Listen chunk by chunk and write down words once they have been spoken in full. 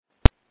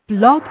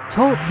Blog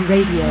Talk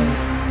Radio.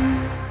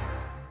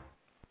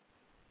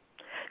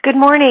 Good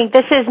morning.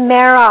 This is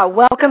Mara.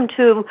 Welcome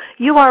to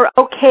You Are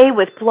Okay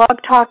with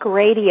Blog Talk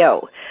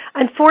Radio.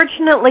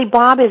 Unfortunately,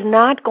 Bob is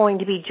not going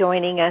to be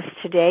joining us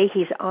today.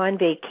 He's on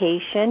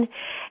vacation,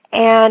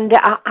 and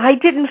I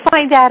didn't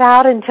find that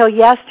out until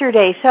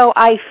yesterday. So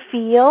I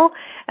feel,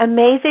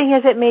 amazing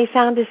as it may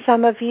sound to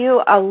some of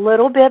you, a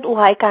little bit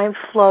like I'm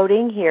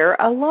floating here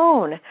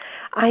alone.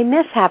 I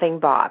miss having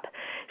Bob.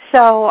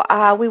 So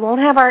we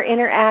won't have our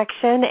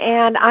interaction,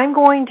 and I'm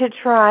going to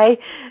try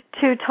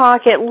to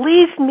talk at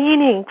least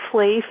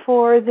meaningfully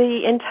for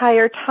the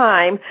entire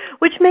time,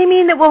 which may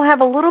mean that we'll have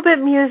a little bit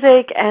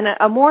music and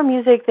more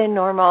music than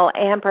normal,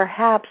 and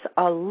perhaps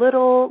a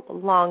little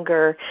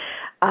longer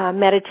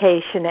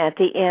meditation at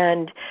the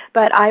end.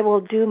 But I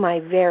will do my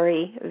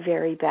very,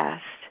 very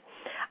best.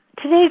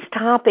 Today's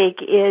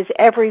topic is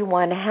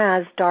everyone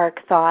has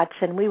dark thoughts,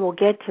 and we will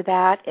get to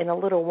that in a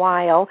little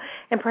while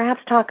and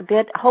perhaps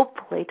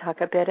hopefully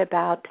talk a bit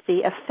about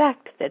the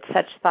effect that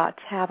such thoughts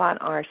have on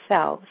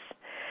ourselves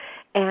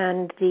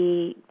and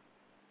the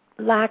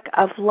lack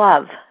of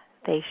love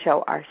they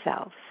show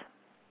ourselves.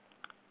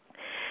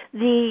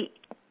 The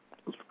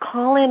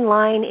call-in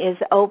line is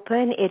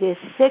open. It is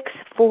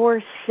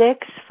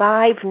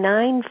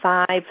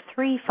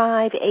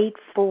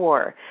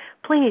 646-595-3584.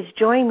 Please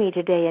join me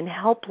today and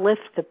help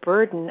lift the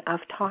burden of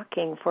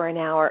talking for an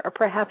hour, or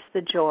perhaps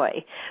the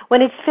joy.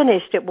 When it's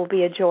finished, it will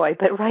be a joy,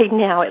 but right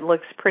now it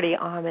looks pretty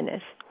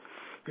ominous.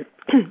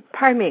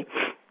 Pardon me.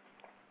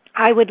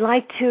 I would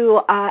like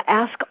to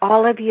ask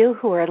all of you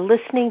who are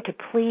listening to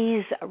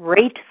please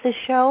rate the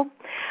show.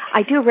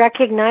 I do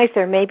recognize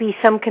there may be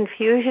some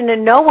confusion,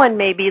 and no one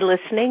may be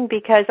listening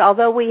because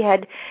although we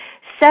had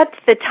set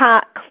the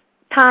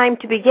time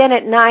to begin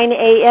at 9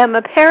 a.m.,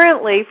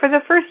 apparently, for the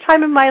first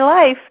time in my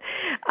life,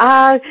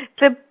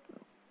 the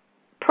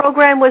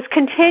program was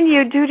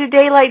continued due to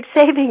daylight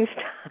savings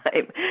time.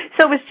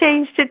 So it was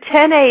changed to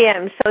 10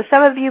 a.m. So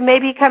some of you may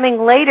be coming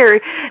later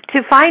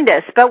to find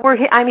us, but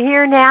I'm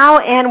here now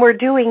and we're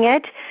doing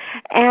it,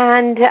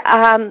 and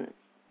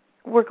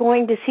we're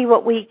going to see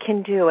what we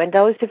can do. And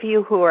those of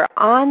you who are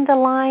on the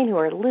line, who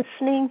are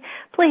listening,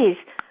 please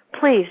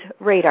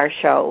rate our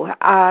show.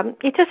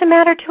 It doesn't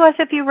matter to us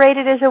if you rate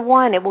it as a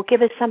 1. It will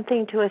give us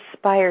something to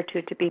aspire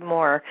to be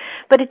more.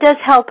 But it does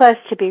help us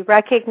to be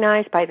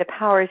recognized by the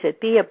powers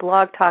that be at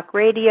Blog Talk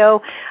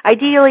Radio.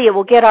 Ideally, it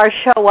will get our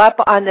show up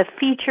on the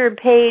featured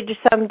page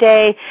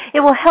someday. It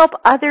will help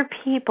other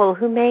people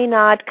who may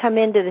not come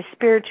into the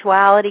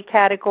spirituality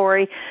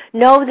category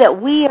know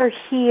that we are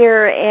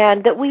here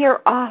and that we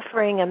are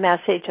offering a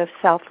message of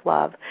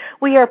self-love.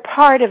 We are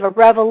part of a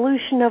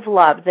revolution of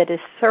love that is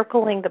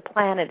circling the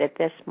planet at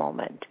this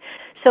moment.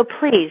 So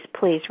please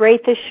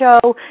rate the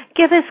show,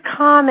 give us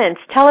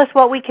comments, tell us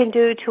what we can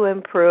do to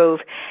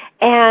improve,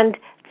 and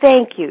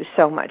thank you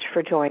so much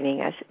for joining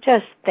us.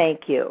 Just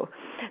thank you.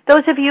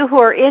 Those of you who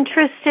are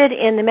interested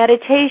in the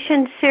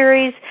meditation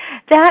series,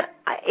 that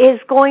is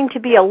going to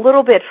be a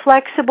little bit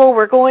flexible.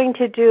 We're going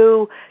to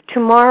do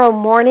tomorrow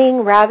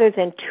morning rather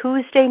than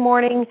Tuesday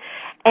morning,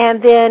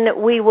 and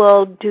then we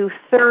will do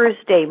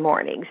Thursday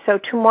morning, so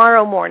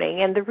tomorrow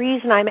morning. And the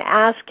reason I'm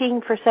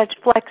asking for such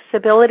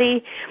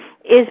flexibility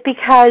is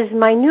because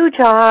my new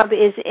job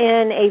is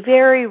in a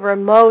very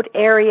remote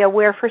area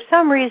where for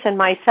some reason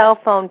my cell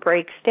phone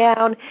breaks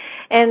down.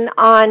 And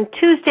on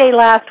Tuesday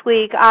last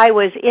week, I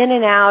was in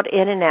and out.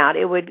 And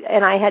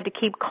I had to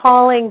keep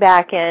calling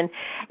back in.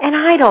 And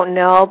I don't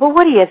know, but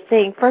what do you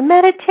think? For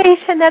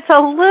meditation, that's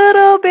a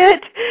little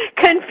bit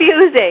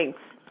confusing.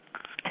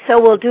 So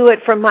we'll do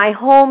it from my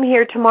home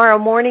here tomorrow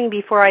morning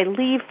before I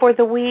leave for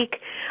the week.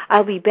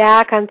 I'll be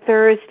back on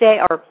Thursday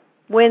or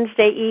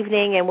Wednesday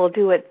evening, and we'll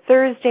do it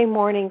Thursday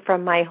morning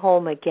from my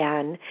home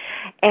again.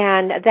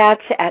 And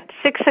that's at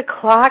 6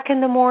 o'clock in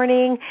the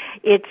morning.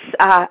 It's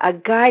a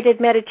guided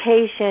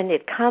meditation.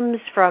 It comes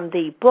from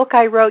the book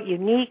I wrote,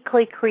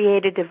 Uniquely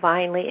Created,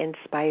 Divinely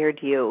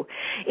Inspired You.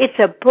 It's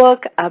a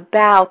book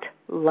about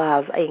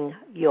loving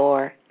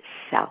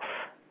yourself.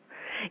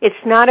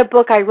 It's not a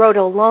book I wrote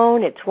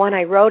alone. It's one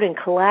I wrote in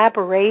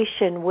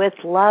collaboration with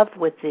love,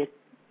 with the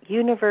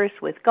universe,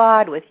 with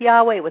God, with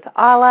Yahweh, with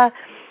Allah,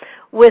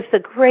 with the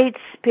Great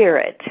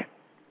Spirit.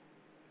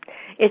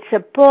 It's a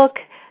book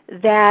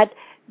that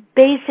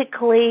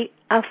basically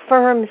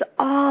affirms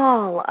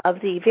all of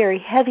the very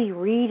heavy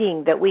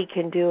reading that we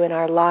can do in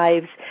our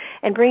lives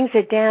and brings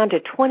it down to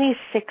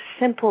 26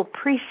 simple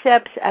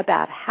precepts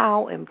about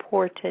how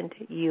important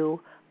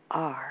you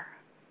are.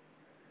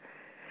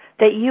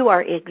 That you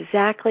are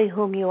exactly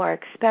whom you are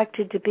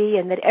expected to be,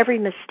 and that every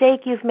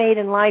mistake you've made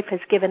in life has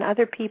given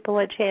other people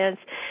a chance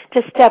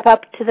to step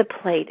up to the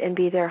plate and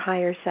be their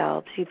higher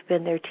selves. You've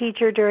been their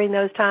teacher during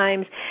those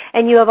times,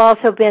 and you have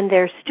also been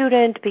their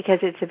student, because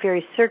it's a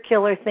very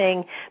circular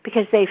thing,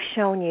 because they've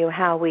shown you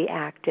how we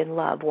act in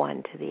love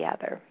one to the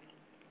other.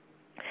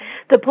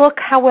 The book,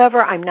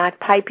 however, I'm not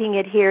piping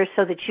it here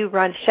so that you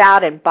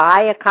shout and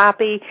buy a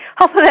copy.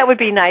 Although that would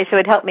be nice. It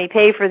would help me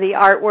pay for the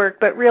artwork.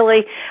 But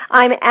really,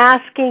 I'm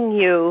asking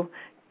you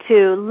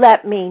to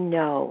let me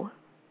know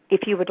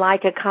if you would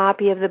like a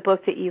copy of the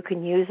book that you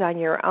can use on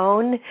your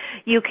own,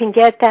 you can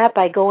get that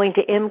by going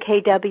to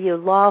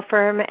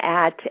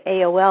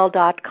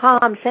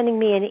mkwlawfirm@aol.com, sending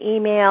me an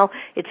email.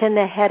 It's in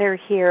the header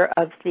here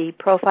of the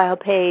profile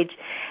page.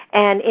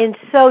 And in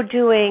so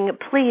doing,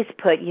 please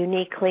put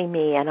uniquely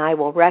me, and I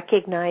will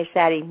recognize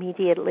that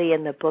immediately,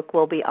 and the book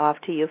will be off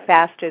to you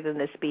faster than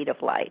the speed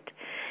of light.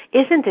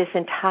 Isn't this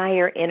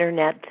entire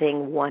Internet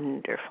thing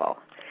wonderful?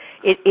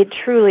 It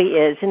truly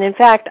is. And in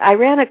fact, I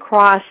ran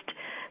across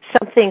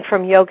something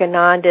from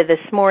Yogananda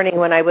this morning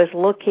when I was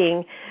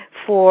looking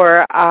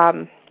for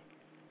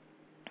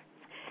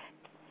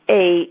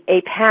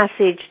a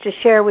passage to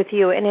share with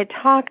you, and it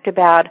talked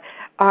about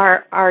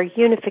our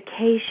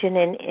unification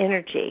in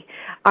energy,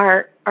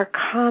 our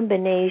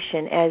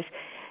combination as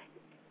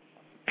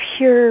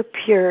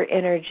pure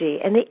energy,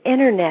 and the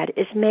Internet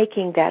is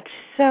making that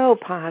so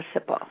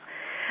possible.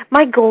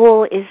 My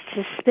goal is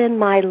to spend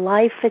my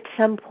life at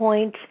some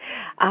point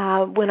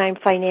when I'm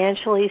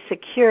financially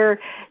secure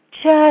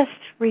just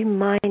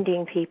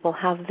reminding people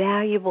how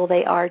valuable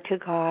they are to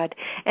God,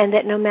 and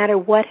that no matter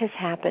what has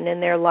happened in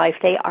their life,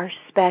 they are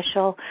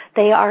special,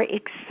 they are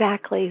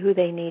exactly who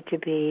they need to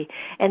be,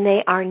 and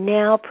they are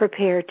now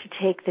prepared to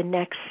take the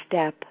next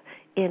step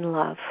in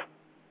love.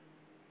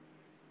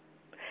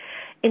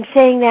 In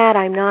saying that,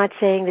 I'm not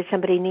saying that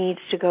somebody needs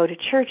to go to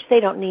church. They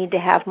don't need to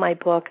have my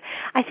book.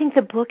 I think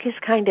the book is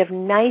kind of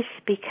nice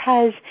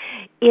because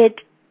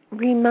it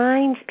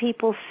reminds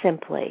people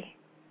simply,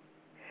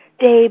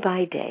 day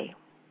by day.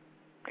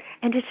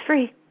 And it's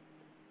free.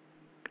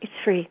 It's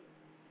free.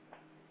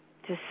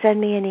 Just send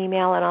me an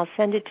email and I'll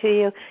send it to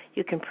you.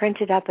 You can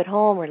print it up at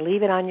home or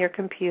leave it on your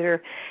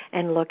computer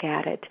and look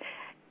at it.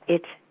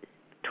 It's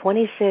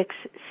 26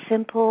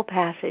 simple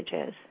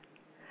passages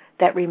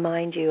that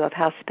remind you of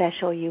how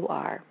special you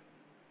are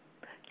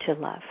to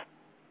love.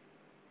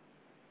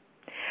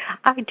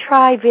 I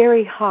try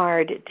very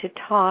hard to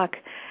talk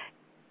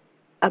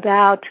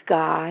about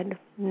God,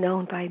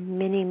 known by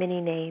many, many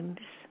names.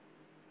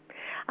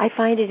 I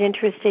find it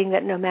interesting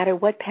that no matter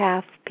what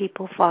path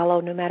people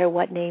follow, no matter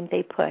what name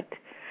they put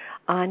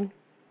on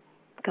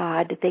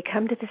God, they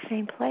come to the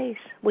same place.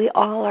 We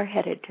all are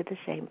headed to the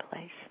same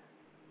place.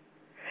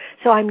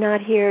 So I'm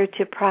not here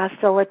to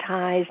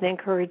proselytize and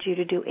encourage you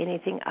to do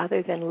anything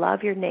other than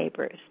love your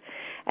neighbors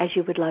as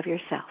you would love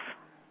yourself.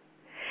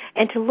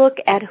 And to look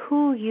at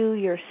who you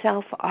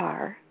yourself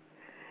are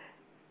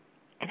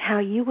and how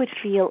you would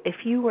feel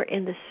if you were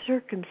in the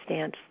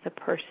circumstance the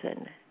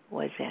person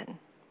was in.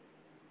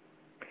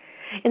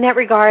 In that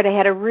regard, I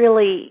had a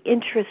really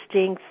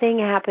interesting thing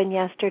happen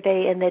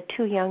yesterday in that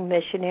 2 young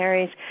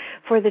missionaries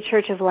for the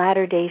Church of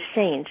Latter-day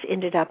Saints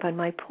ended up on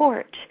my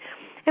porch.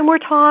 And we're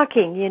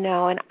talking, and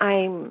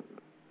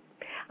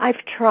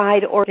I've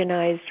tried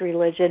organized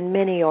religion,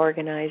 many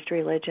organized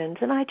religions,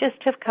 and I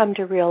just have come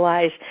to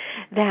realize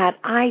that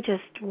I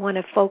just want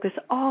to focus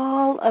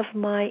all of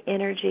my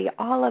energy,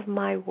 all of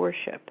my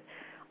worship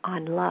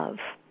on love.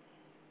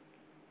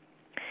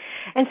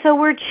 And so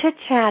we're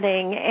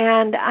chit-chatting,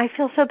 and I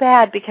feel so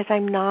bad because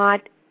I'm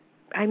not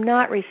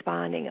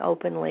responding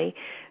openly.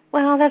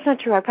 Well, that's not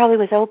true. I probably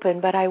was open,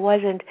 but I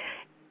wasn't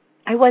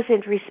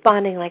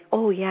responding like,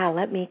 oh, yeah,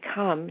 let me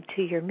come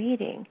to your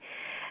meeting.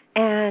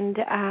 And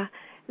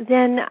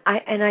then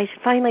I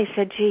finally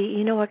said, gee,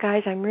 you know what,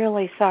 guys, I'm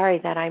really sorry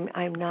that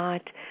I'm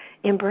not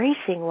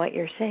embracing what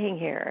you're saying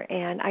here,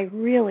 and I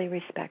really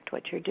respect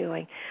what you're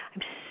doing.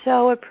 I'm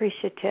so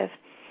appreciative.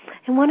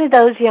 And one of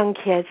those young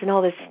kids, and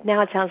all this,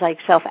 now it sounds like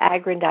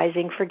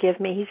self-aggrandizing, forgive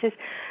me, he says,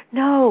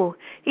 no,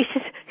 he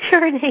says,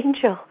 you're an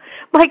angel.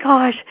 My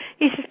gosh,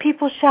 he says,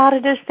 people shout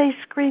at us, they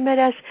scream at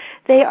us,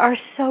 they are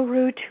so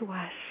rude to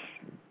us.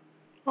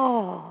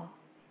 Oh,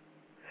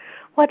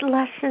 what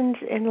lessons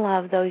in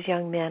love those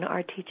young men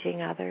are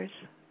teaching others.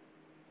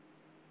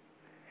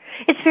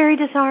 It's very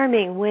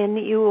disarming when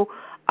you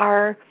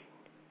are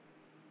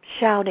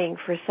shouting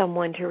for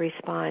someone to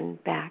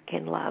respond back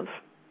in love,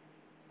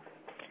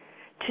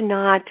 to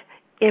not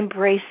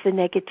embrace the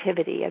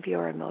negativity of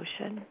your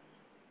emotion.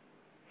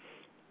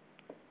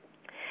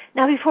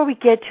 Now, before we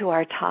get to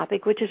our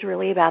topic, which is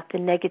really about the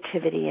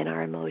negativity in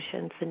our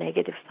emotions, the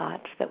negative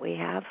thoughts that we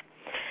have,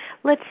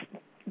 let's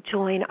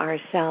join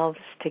ourselves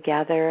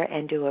together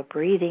and do a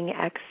breathing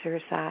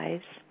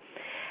exercise.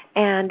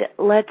 And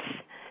let's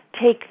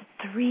take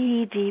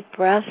 3 deep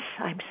breaths.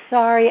 I'm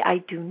sorry I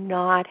do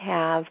not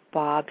have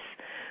Bob's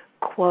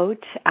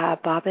quote.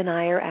 Bob and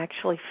I are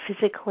actually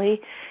physically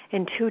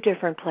in 2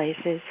 different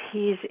places.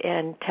 He's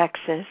in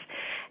Texas,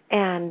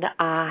 and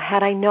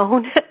had I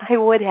known, I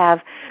would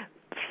have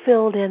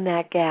filled in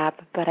that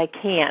gap, but I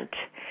can't.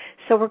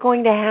 So we're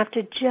going to have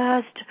to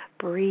just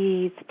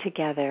breathe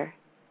together,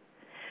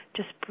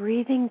 just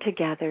breathing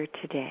together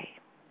today.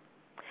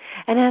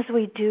 And as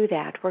we do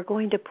that, we're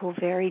going to pull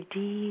very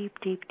deep,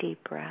 deep,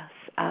 deep breaths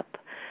up,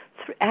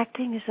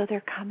 acting as though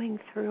they're coming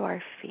through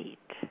our feet.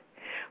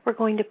 We're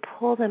going to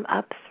pull them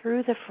up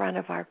through the front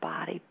of our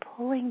body,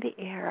 pulling the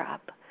air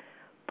up,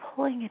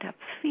 pulling it up.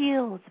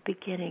 Feel the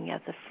beginning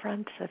of the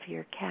fronts of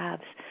your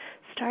calves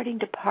starting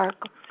to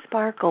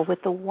sparkle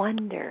with the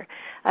wonder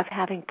of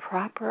having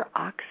proper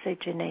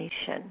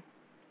oxygenation.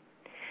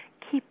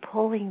 Keep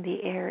pulling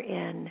the air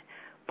in,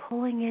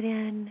 pulling it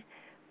in,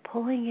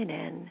 pulling it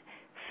in.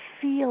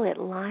 Feel it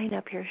line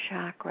up your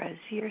chakras,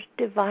 your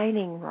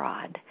divining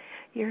rod,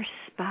 your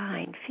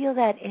spine. Feel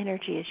that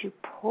energy as you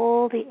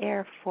pull the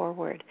air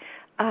forward,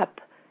 up,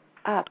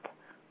 up,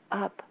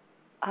 up,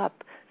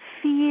 up.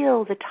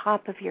 Feel the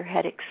top of your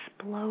head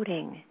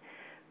exploding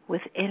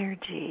with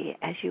energy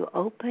as you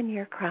open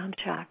your crown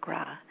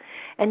chakra.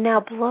 And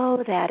now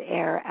blow that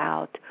air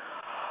out.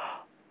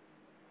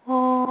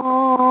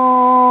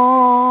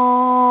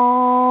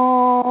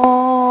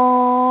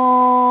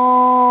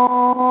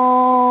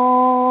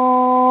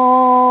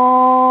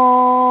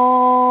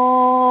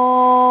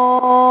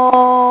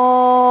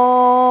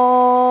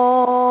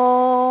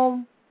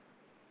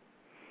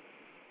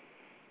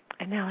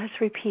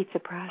 Repeat the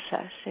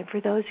process. And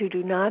for those who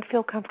do not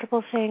feel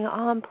comfortable saying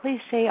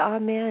please say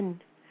amen.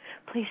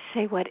 Please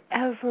say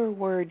whatever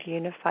word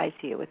unifies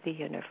you with the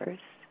universe.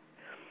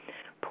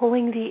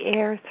 Pulling the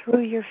air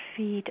through your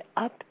feet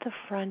up the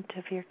front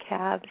of your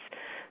calves.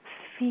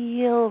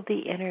 Feel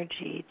the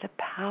energy, the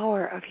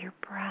power of your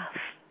breath,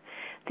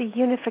 the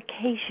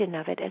unification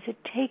of it as it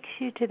takes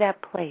you to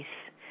that place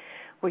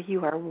where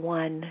you are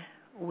one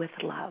with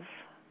love.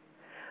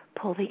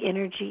 Pull the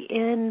energy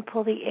in,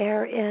 pull the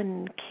air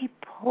in, keep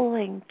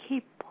pulling,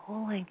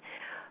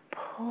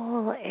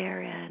 pull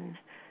air in,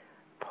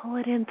 pull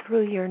it in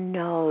through your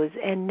nose,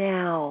 and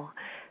now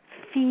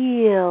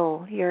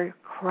feel your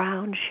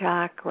crown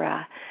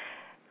chakra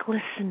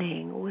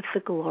glistening with the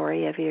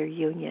glory of your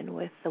union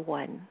with the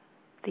One,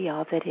 the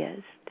all that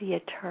is, the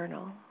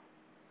eternal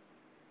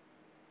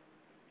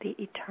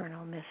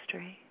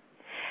mystery.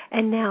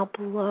 And now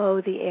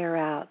blow the air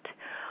out.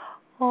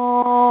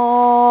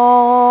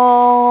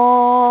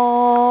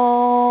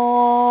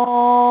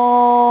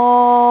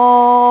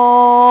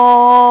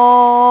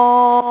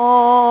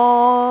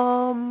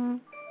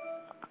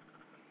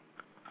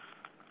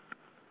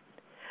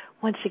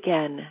 Once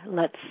again,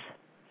 let's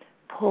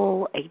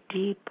pull a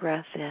deep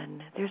breath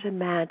in. There's a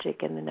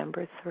magic in the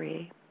number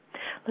 3.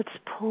 Let's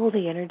pull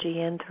the energy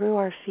in through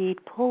our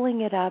feet,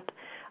 pulling it up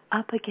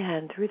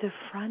again through the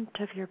front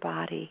of your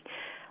body,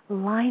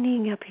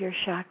 lining up your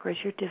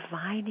chakras, your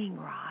divining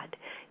rod,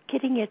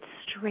 getting it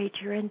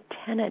straight, your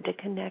antenna to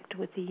connect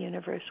with the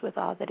universe, with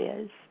all that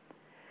is.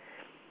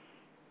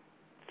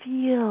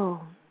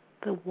 Feel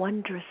the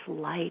wondrous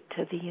light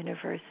of the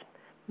universe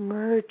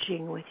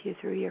merging with you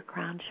through your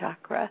crown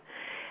chakra.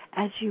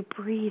 As you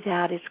breathe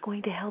out, it's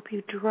going to help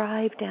you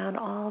drive down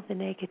all the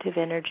negative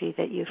energy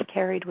that you've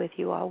carried with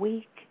you all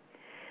week.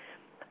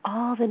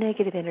 All the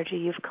negative energy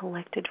you've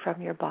collected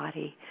from your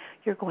body,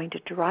 you're going to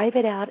drive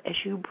it out as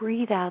you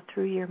breathe out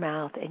through your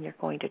mouth, and you're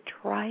going to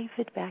drive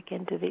it back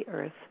into the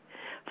earth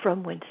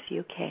from whence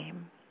you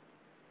came.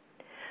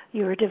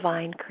 You are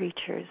divine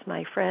creatures,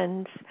 my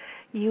friends.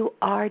 You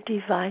are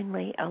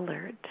divinely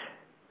alert,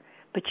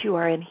 but you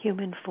are in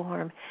human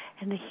form,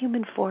 and the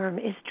human form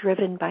is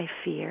driven by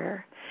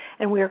fear,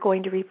 and we are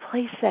going to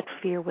replace that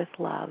fear with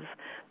love.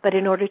 But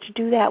in order to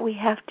do that, we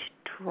have to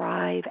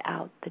drive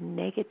out the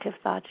negative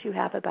thoughts you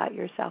have about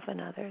yourself and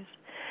others.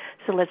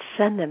 So let's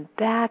send them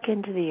back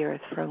into the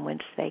earth from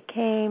whence they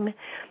came,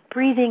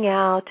 breathing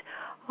out.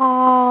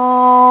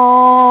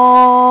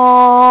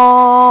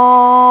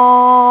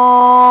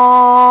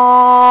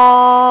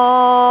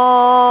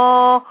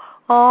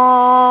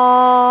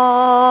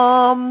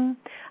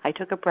 I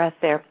took a breath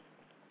there.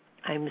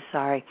 I'm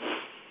sorry.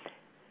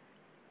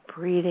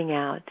 Breathing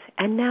out.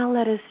 And now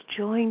let us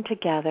join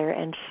together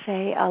and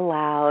say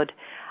aloud,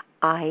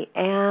 I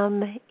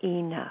am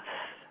enough.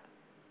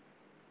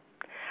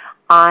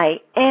 I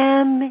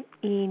am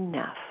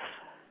enough.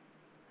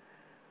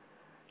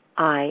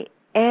 I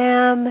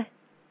am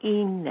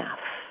enough.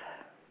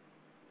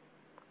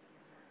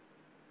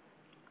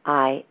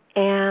 I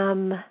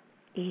am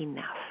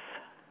enough.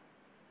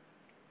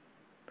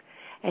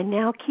 And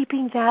now,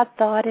 keeping that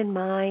thought in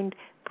mind,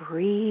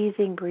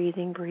 breathing,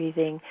 breathing,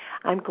 breathing,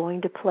 I'm going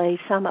to play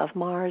some of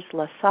Mars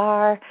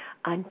Lasar,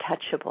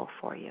 Untouchable,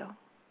 for you.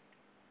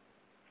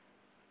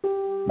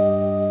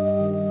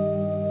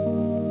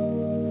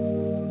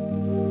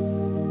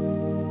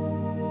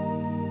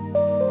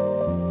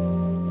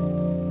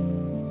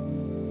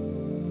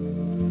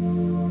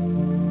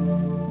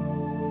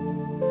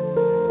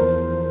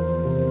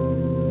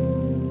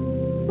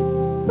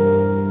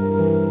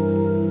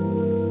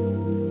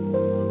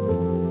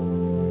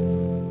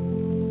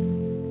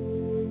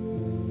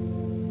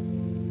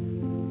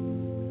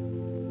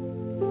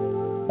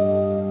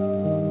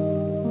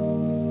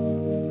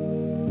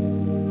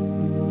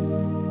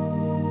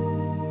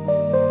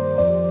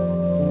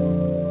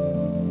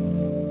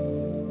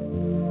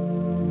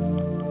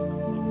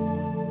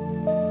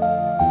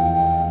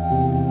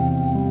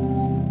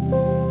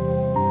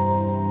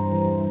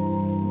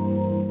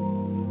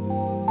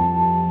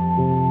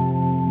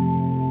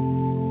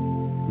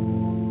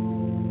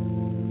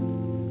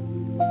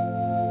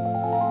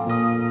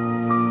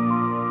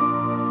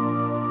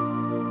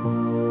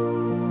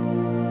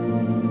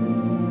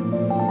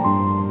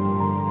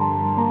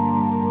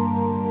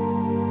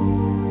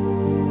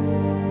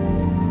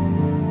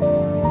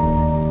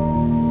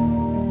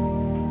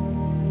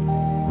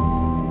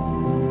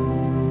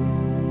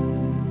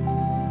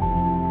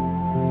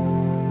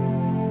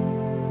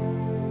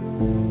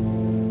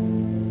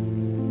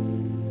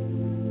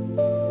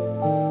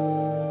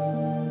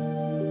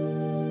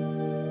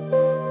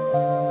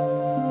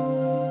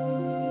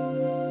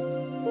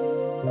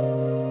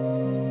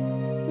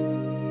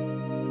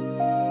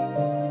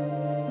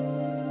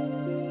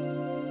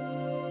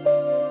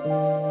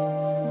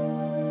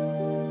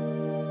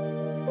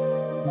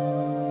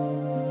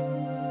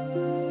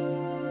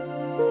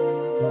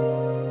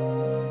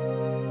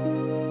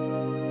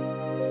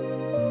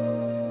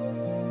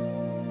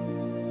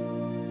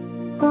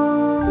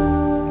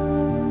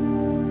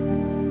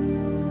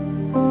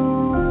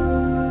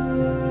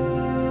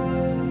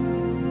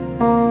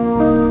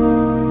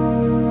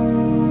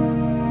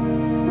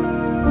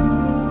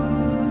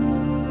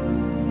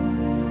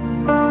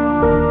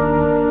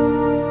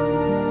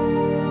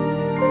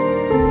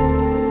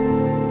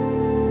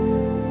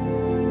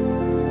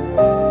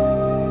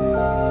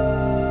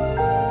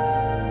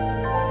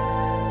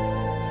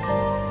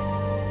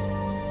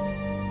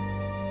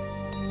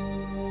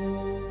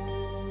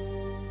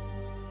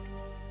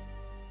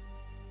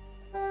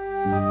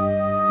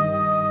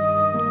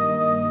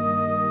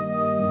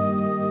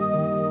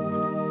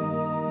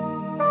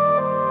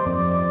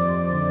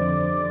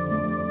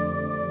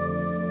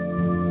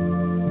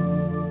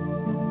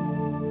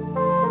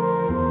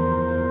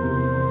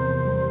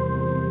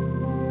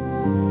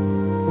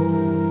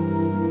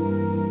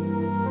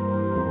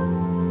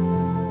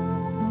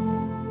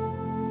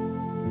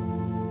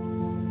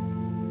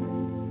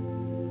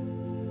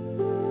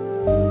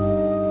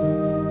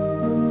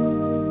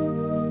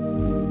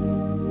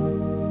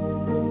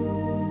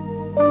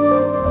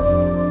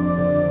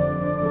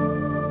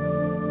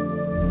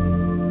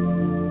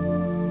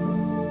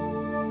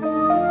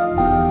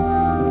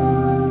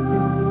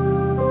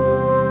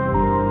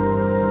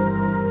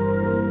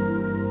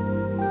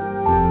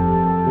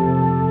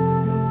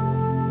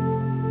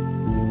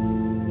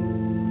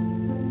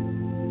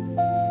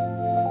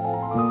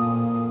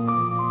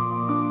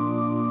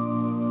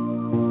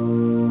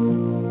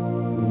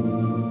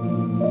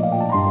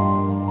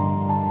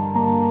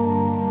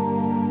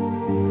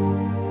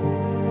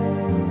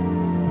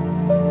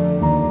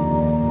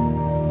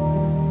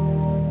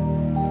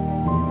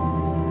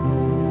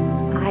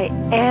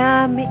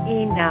 am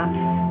enough.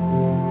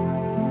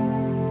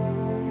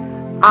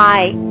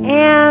 I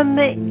am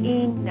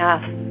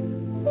enough.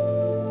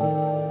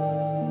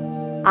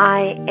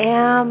 I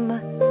am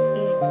enough.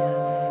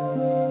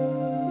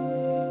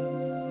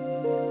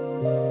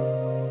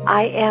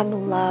 I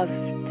am loved.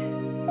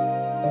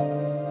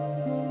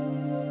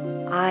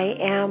 I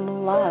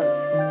am loved.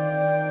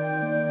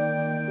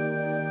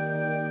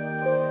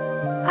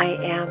 I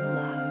am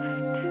loved.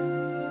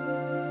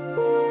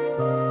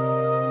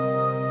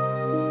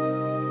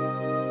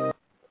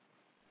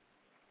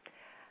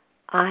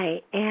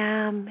 I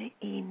am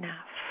enough.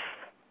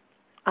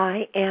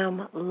 I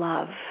am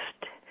loved.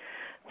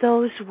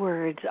 Those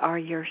words are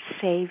your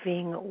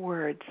saving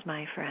words,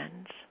 my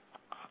friends.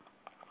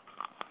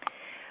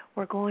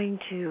 We're going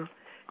to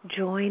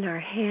join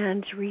our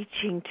hands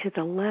reaching to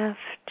the left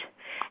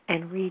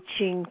and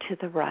reaching to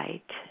the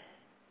right,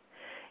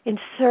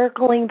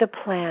 encircling the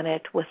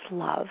planet with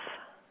love.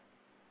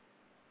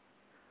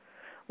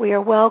 We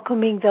are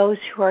welcoming those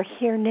who are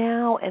here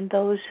now and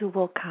those who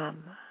will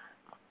come.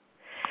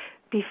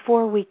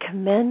 Before we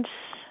commence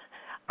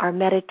our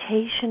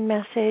meditation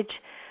message,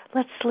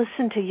 let's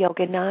listen to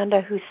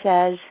Yogananda, who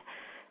says,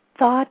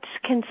 thoughts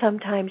can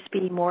sometimes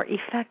be more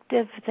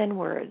effective than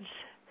words.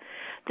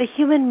 The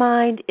human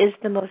mind is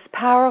the most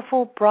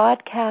powerful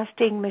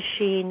broadcasting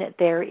machine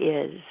there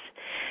is.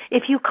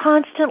 If you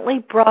constantly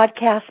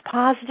broadcast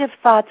positive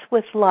thoughts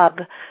with love,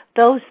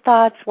 those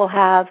thoughts will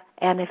have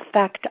an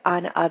effect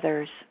on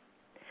others.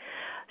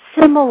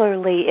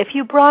 Similarly, if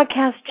you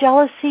broadcast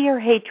jealousy or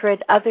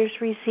hatred, others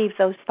receive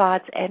those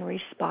thoughts and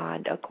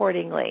respond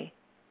accordingly.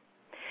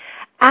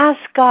 Ask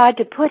God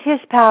to put His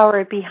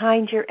power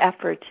behind your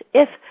efforts.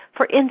 If,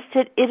 for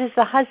instance, it is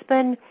the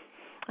husband,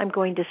 I'm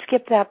going to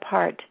skip that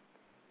part.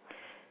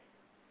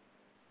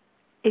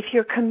 If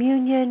your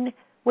communion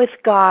with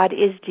God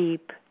is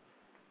deep,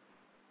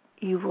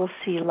 you will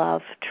see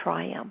love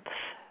triumph.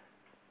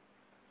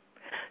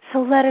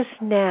 So let us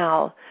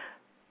now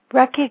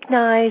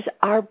recognize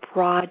our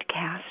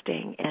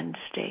broadcasting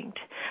instinct.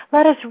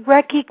 Let us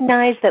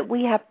recognize that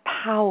we have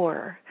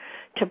power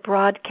to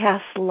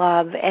broadcast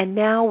love, and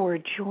now we're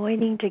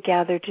joining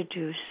together to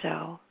do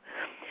so.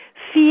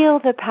 Feel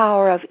the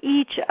power of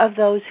each of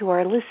those who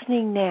are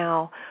listening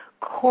now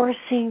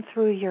coursing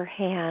through your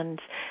hands,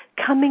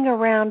 coming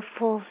around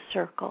full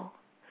circle,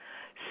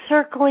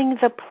 circling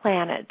the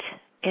planet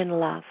in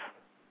love.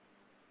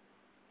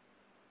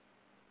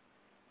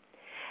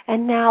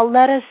 And now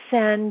let us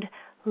send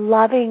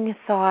loving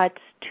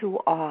thoughts to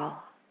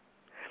all.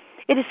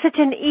 It is such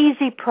an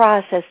easy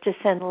process to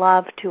send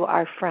love to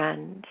our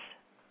friends.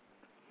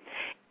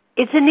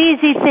 It's an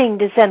easy thing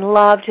to send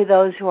love to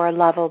those who are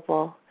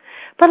lovable.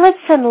 But let's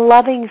send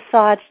loving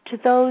thoughts to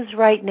those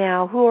right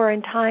now who are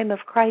in time of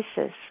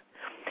crisis,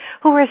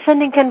 who are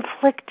sending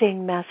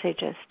conflicting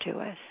messages to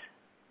us.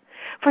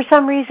 For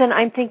some reason,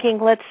 I'm thinking,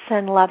 let's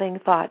send loving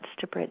thoughts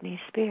to Britney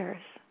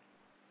Spears.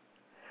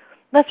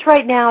 Let's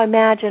right now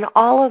imagine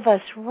all of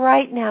us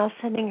right now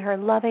sending her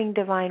loving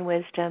divine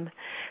wisdom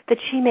that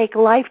she make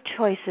life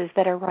choices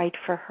that are right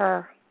for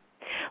her.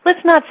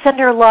 Let's not send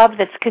her love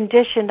that's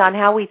conditioned on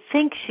how we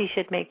think she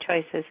should make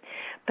choices,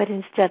 but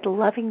instead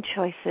loving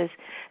choices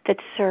that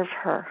serve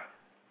her.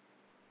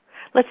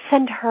 Let's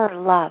send her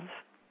love.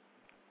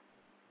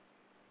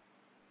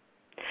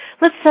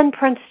 Let's send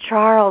Prince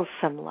Charles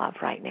some love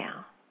right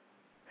now.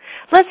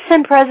 Let's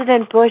send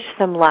President Bush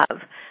some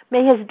love.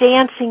 May his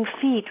dancing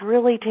feet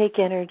really take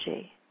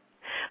energy.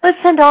 Let's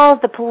send all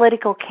of the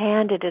political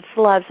candidates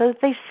love so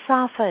that they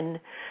soften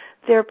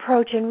their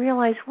approach and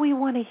realize we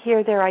want to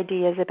hear their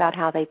ideas about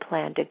how they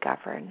plan to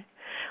govern.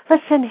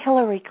 Let's send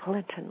Hillary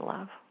Clinton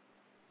love.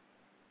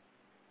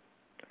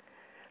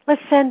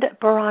 Let's send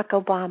Barack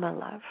Obama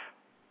love.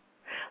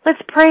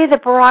 Let's pray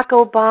that Barack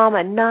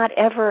Obama not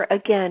ever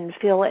again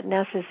feel it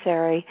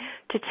necessary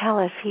to tell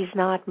us he's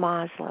not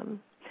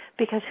Muslim,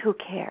 because who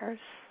cares?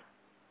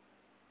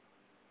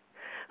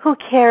 Who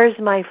cares,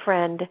 my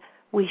friend?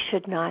 We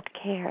should not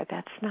care.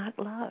 That's not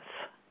love.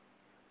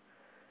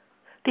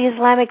 The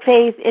Islamic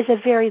faith is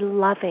a very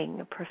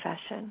loving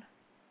profession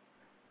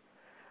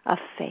of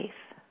faith,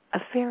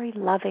 a very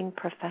loving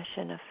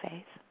profession of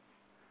faith.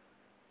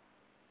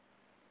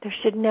 There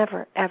should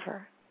never,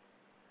 ever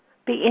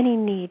be any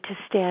need to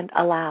stand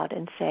aloud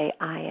and say,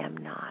 I am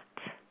not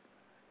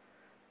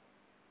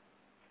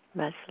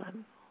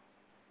Muslim.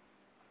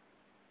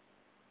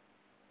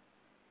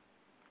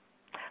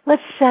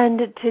 Let's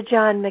send to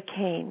John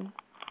McCain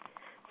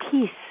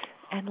peace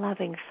and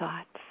loving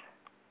thoughts.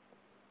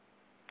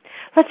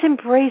 Let's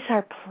embrace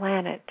our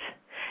planet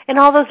and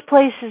all those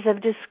places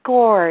of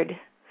discord,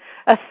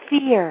 of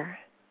fear.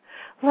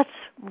 Let's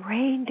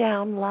rain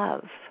down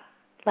love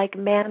like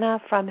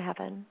manna from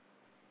heaven.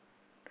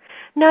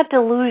 Not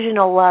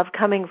delusional love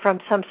coming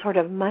from some sort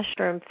of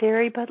mushroom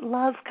theory, but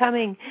love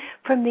coming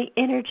from the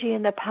energy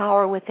and the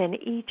power within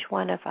each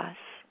one of us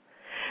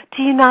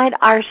to unite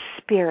our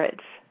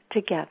spirits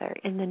together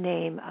in the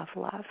name of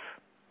love.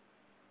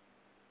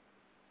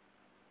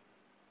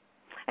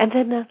 And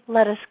then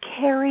let us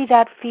carry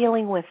that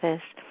feeling with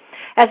us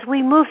as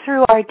we move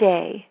through our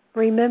day,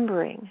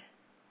 remembering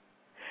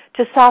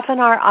to soften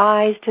our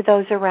eyes to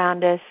those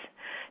around us,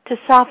 to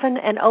soften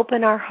and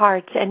open our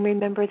hearts and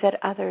remember that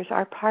others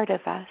are part of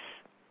us.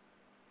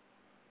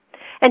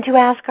 And to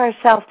ask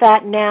ourselves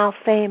that now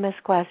famous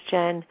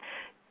question,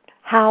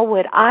 how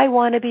would I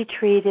want to be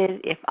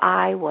treated if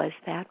I was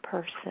that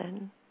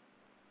person?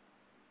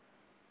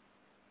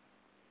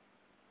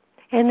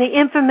 In the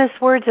infamous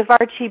words of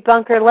Archie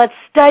Bunker, let's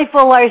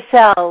stifle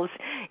ourselves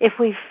if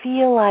we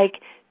feel like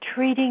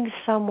treating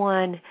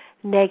someone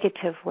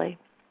negatively.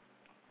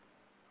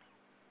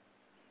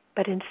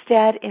 But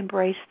instead,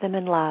 embrace them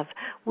in love.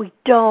 We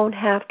don't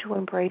have to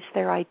embrace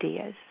their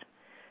ideas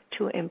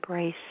to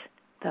embrace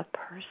the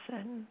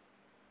person.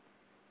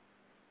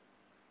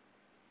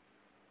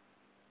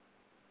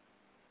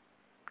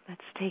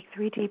 Let's take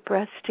 3 deep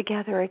breaths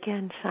together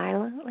again,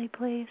 silently,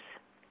 please.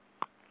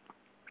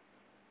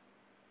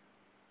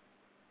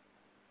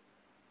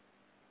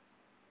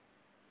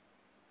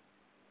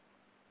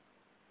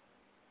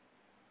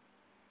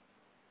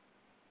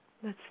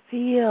 Let's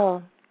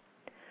feel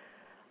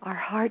our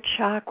heart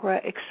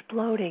chakra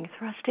exploding,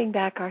 thrusting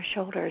back our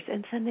shoulders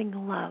and sending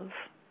love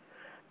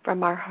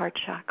from our heart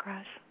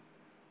chakras.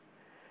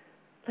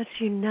 Let's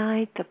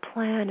unite the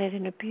planet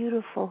in a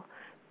beautiful,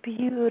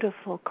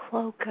 beautiful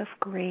cloak of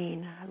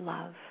green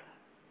love.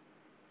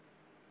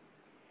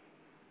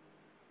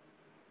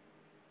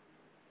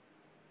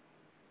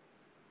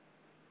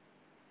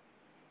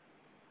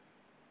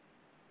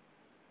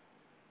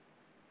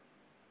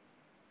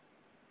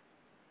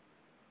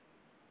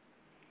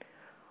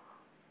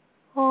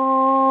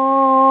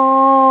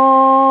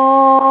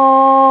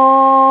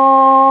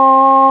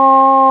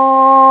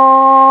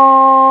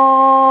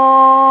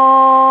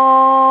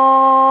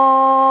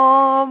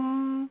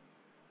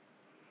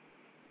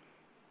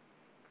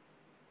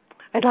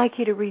 I'd like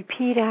you to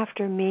repeat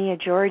after me a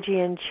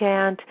Georgian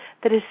chant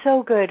that is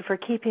so good for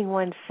keeping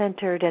one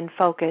centered and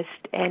focused,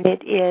 and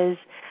it is,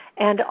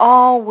 and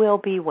all will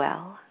be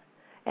well,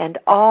 and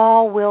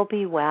all will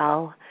be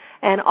well,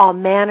 and all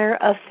manner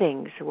of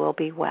things will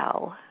be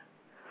well.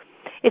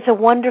 It's a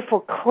wonderful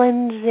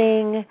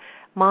cleansing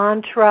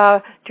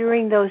mantra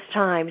during those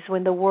times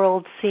when the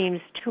world seems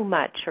too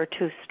much or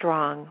too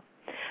strong.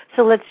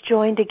 So let's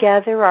join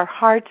together our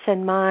hearts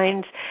and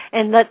minds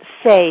and let's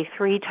say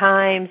 3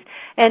 times,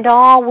 and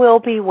all will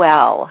be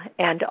well,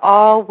 and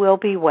all will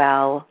be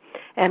well,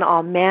 and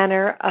all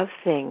manner of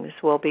things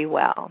will be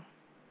well.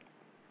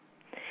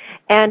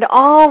 And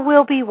all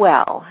will be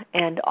well,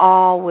 and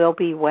all will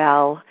be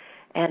well,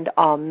 and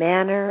all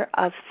manner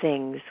of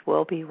things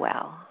will be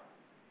well.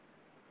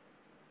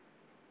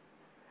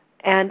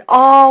 And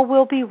all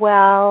will be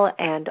well,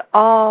 and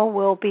all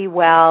will be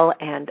well,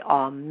 and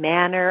all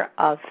manner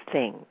of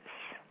things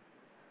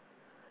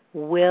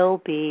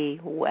will be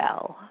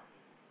well.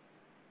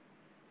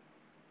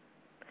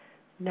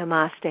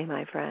 Namaste,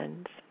 my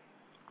friends.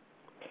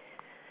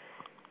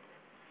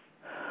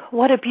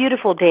 What a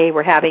beautiful day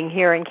we're having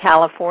here in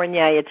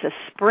California. It's a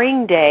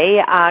spring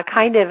day,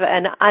 kind of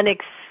an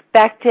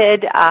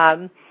unexpected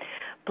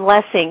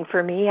blessing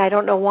for me. I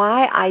don't know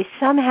why. I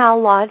somehow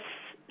lost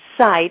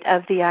sight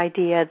of the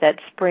idea that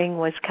spring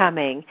was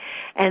coming.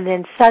 And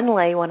then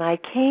suddenly when I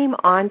came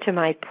onto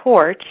my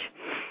porch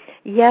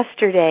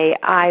yesterday,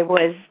 I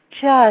was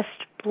just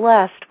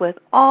blessed with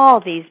all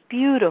these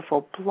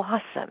beautiful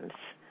blossoms.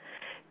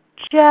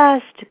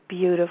 Just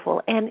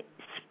beautiful. And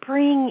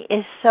spring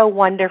is so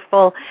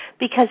wonderful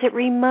because it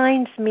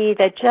reminds me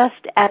that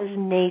just as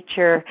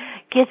nature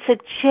gets a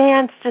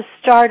chance to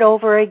start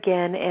over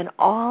again in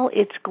all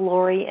its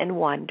glory and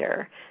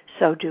wonder,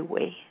 so do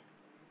we.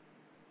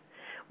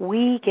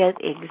 We get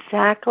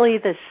exactly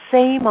the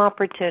same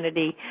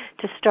opportunity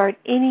to start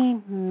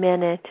any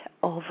minute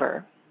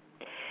over.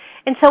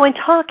 And so in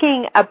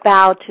talking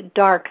about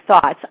dark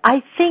thoughts,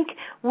 I think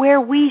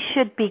where we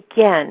should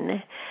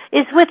begin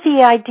is with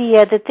the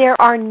idea that there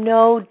are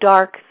no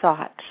dark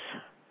thoughts.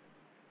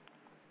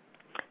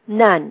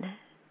 None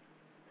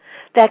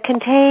that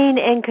contain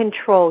and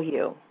control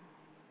you.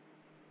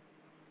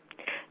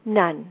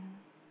 None.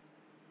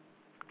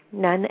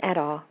 None at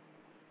all.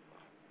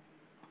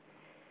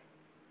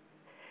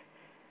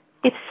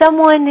 If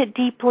someone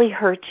deeply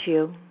hurts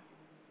you,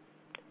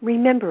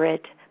 remember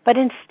it. But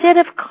instead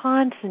of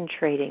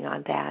concentrating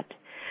on that,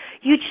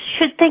 you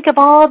should think of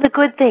all the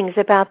good things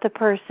about the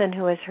person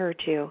who has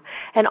hurt you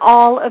and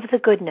all of the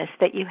goodness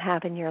that you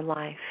have in your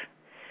life.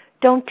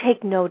 Don't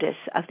take notice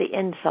of the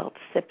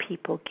insults that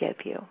people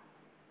give you.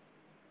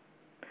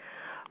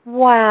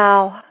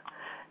 Wow,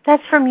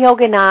 that's from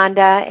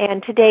Yogananda,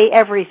 and today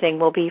everything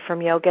will be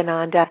from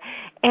Yogananda.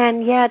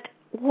 And yet,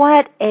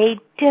 what a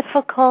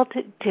difficult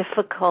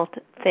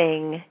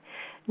thing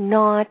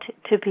not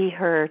to be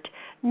hurt,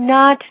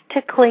 not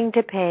to cling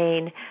to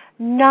pain,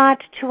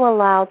 not to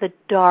allow the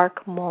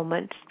dark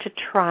moments to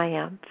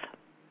triumph.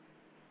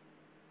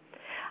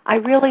 I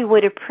really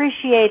would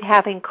appreciate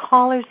having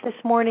callers this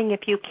morning,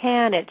 if you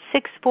can, at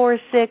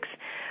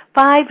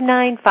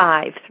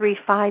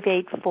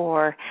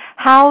 646-595-3584.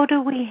 How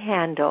do we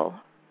handle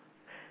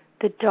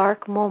the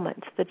dark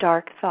moments, the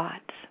dark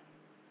thoughts?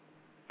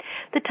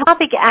 The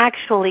topic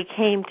actually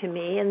came to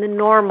me in the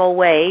normal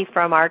way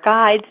from our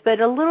guides, but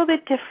a little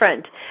bit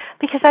different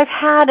because I've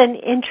had an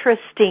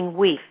interesting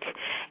week.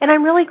 And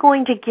I'm really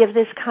going to give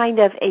this kind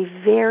of a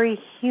very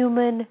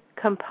human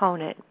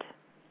component.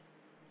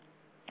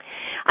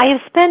 I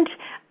have spent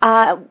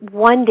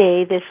one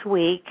day this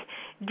week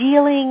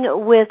dealing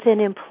with an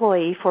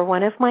employee for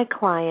one of my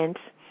clients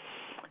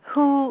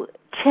who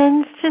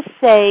tends to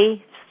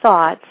say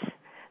thoughts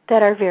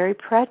that are very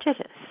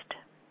prejudiced.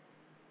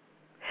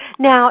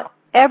 Now,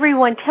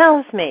 everyone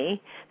tells me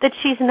that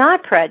she's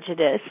not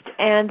prejudiced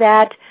and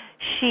that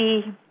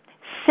she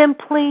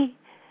simply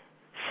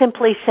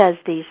says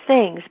these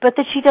things, but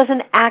that she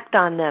doesn't act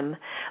on them.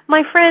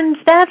 My friends,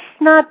 that's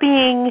not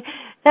being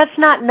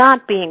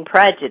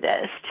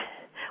prejudiced.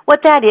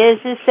 What that is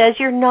says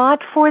you're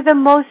not, for the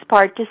most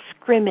part,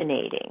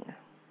 discriminating.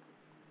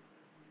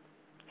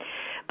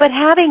 But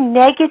having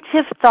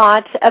negative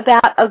thoughts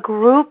about a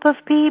group of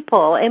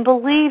people and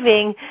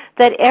believing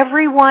that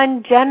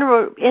everyone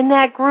in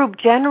that group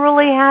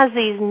generally has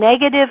these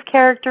negative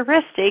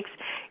characteristics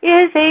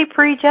is a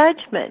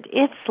prejudgment.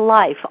 It's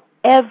life.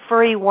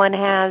 Everyone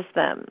has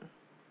them.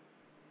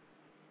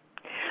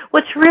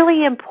 What's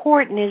really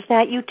important is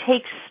that you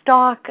take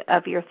stock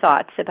of your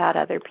thoughts about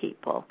other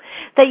people,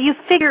 that you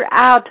figure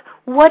out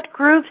what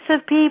groups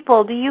of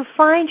people do you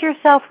find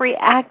yourself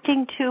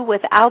reacting to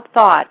without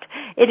thought.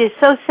 It is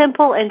so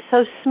simple and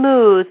so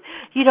smooth,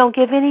 you don't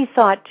give any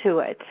thought to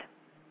it.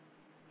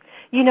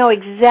 You know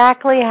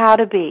exactly how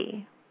to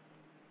be.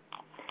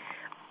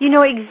 You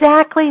know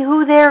exactly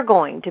who they're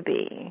going to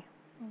be.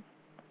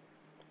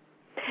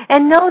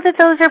 And know that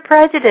those are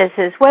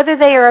prejudices, whether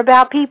they are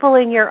about people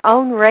in your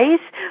own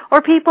race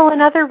or people in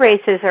other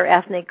races or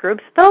ethnic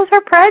groups. Those are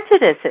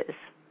prejudices.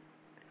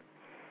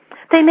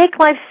 They make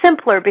life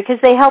simpler because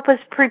they help us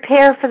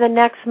prepare for the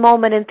next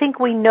moment and think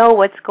we know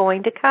what's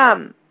going to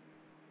come.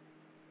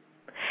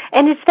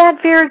 And it's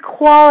that very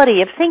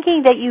quality of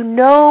thinking that you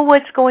know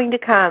what's going to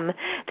come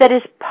that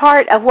is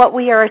part of what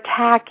we are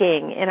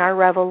attacking in our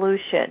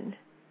revolution.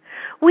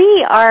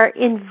 We are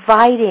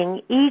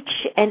inviting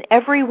each and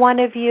every one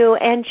of you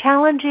and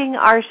challenging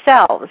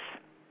ourselves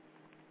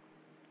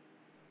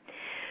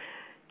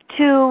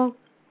to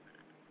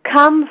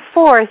come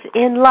forth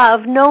in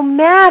love no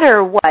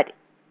matter what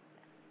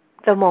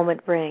the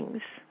moment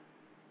brings.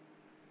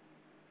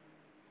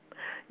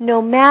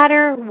 No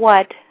matter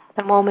what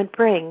the moment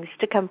brings,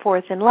 to come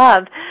forth in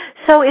love.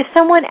 So if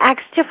someone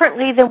acts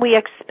differently than we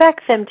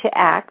expect them to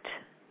act,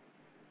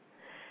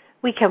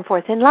 we come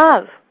forth in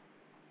love.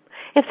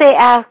 If they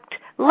act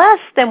less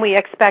than we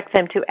expect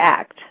them to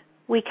act,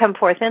 we come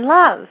forth in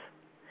love.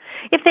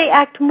 If they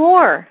act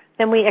more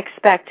than we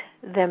expect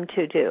them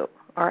to do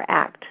or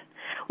act,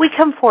 we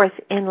come forth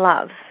in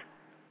love.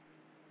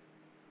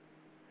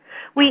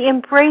 We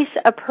embrace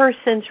a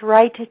person's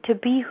right to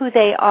be who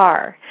they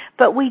are,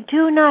 but we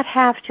do not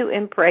have to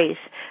embrace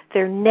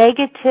their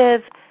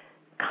negative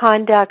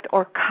conduct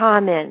or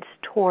comments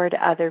toward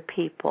other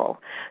people.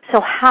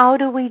 So how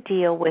do we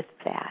deal with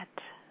that?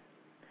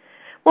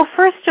 Well,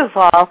 first of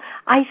all,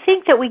 I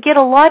think that we get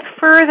a lot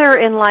further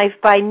in life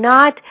by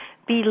not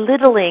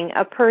belittling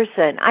a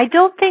person. I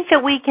don't think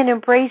that we can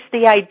embrace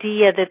the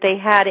idea that they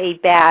had a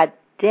bad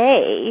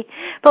day,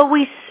 but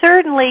we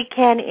certainly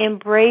can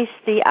embrace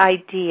the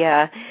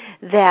idea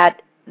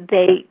that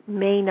they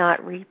may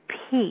not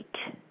repeat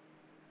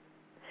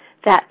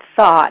that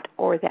thought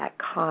or that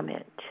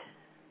comment.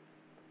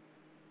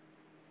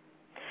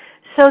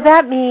 So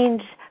that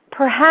means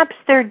perhaps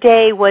their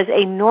day was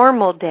a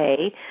normal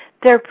day.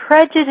 Their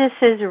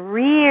prejudices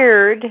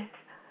reared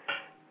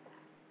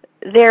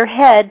their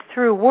head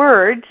through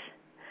words.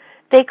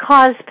 They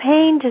caused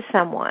pain to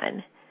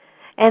someone,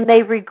 and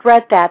they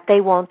regret that. They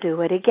won't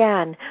do it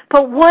again.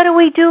 But what do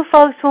we do,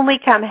 folks, when we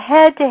come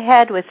head to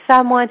head with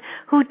someone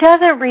who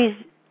doesn't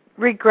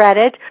regret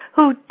it,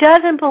 who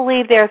doesn't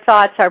believe their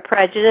thoughts are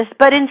prejudiced,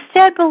 but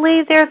instead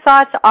believe their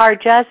thoughts are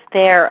just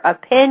their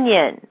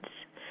opinions?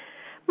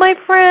 My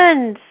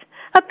friends,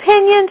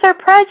 opinions are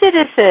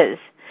prejudices.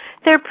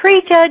 They're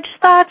prejudged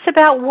thoughts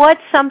about what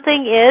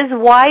something is,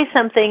 why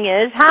something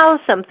is, how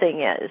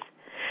something is.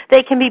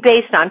 They can be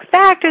based on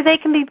fact or they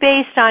can be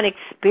based on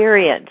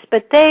experience,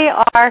 but they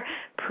are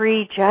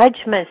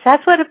prejudgments.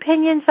 That's what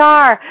opinions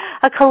are,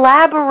 a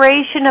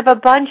collaboration of a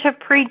bunch of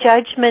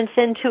prejudgments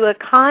into a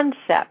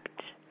concept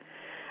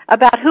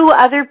about who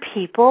other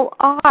people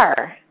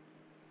are.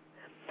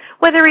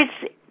 Whether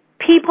it's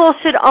people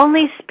should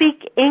only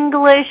speak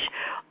English,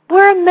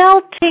 we're a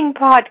melting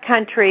pot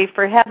country,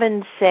 for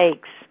heaven's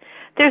sakes.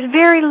 There's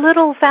very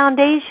little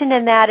foundation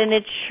in that, and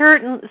it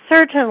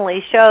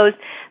certainly shows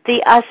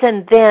the us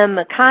and them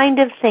kind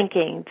of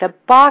thinking, the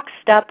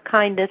boxed up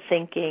kind of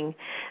thinking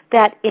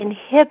that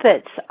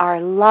inhibits our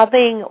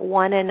loving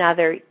one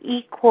another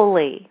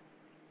equally.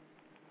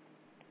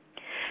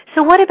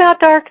 So what about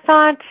dark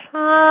thoughts?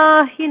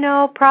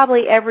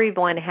 Probably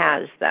everyone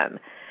has them.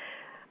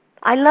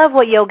 I love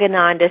what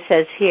Yogananda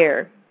says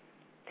here.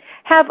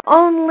 Have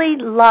only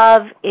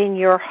love in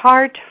your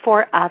heart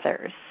for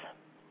others.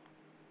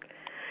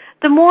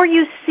 The more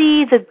you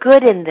see the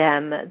good in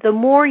them, the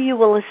more you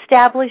will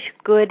establish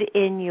good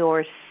in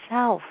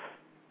yourself.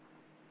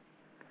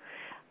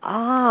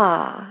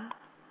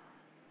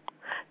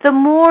 The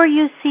more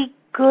you see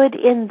good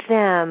in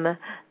them,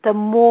 the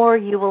more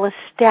you will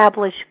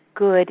establish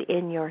good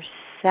in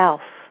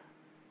yourself.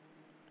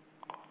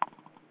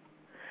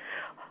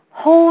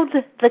 Hold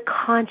the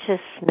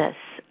consciousness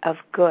of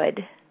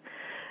good.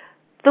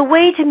 The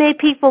way to make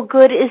people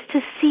good is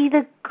to see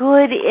the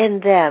good in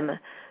them.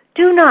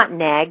 Do not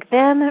nag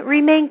them.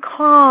 Remain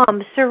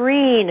calm,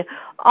 serene,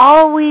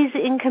 always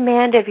in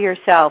command of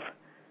yourself.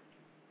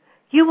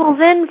 You will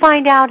then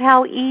find out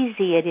how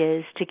easy it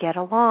is to get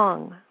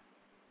along.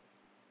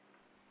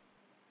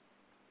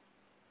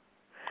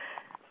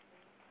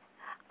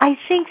 I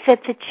think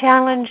that the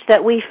challenge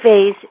that we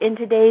face in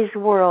today's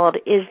world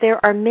is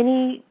there are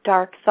many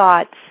dark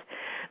thoughts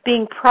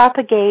being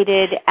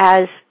propagated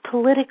as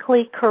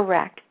politically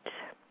correct.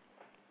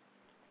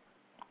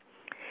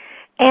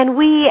 And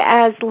we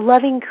as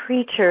loving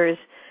creatures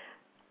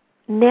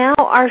now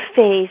are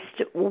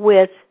faced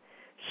with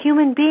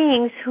human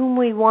beings whom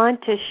we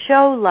want to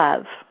show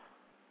love,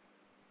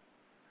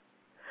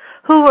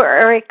 who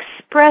are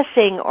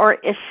expressing or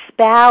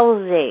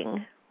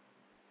espousing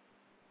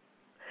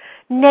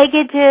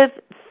negative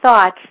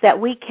thoughts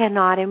that we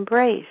cannot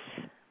embrace.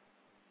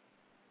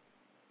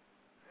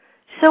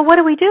 So what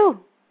do?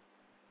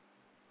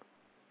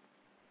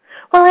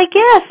 Well, I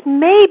guess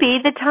maybe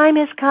the time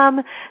has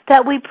come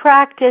that we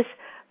practice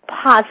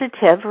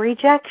positive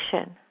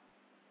rejection.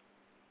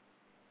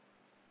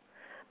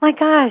 My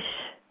gosh,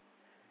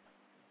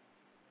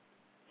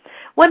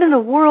 what in the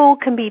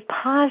world can be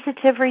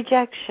positive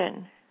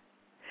rejection?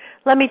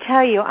 Let me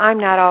tell you, I'm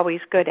not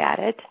always good at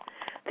it.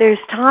 There's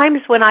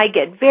times when I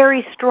get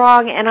very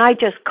strong and I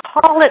just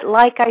call it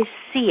like I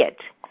see it,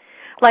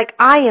 like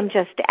I am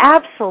just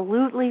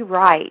absolutely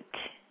right.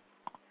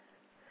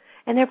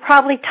 And there are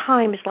probably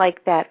times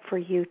like that for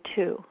you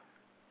too.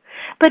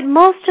 But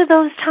most of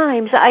those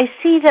times I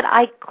see that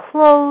I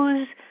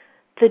close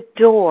the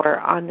door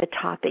on the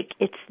topic.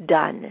 It's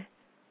done.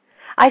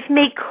 I've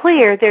made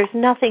clear there's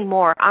nothing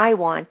more I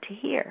want to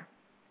hear.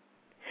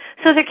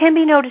 So there can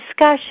be no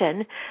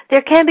discussion,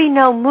 there can be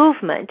no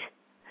movement,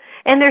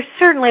 and there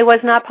certainly was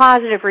not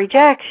positive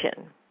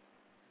rejection.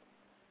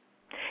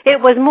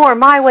 It was more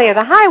my way or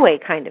the highway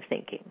kind of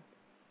thinking.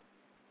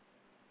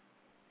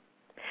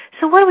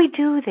 So what do we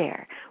do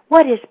there?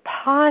 What is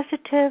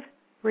positive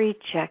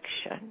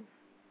rejection?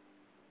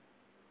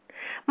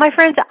 My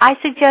friends, I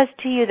suggest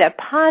to you that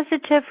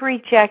positive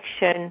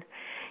rejection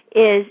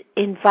is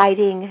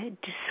inviting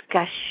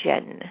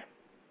discussion.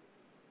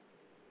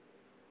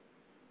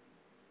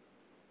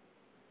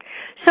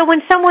 So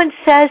when someone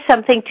says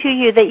something to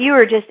you that you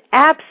are just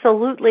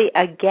absolutely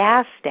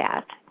aghast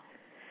at,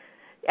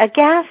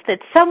 aghast that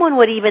someone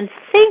would even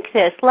think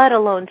this, let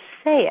alone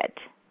say it.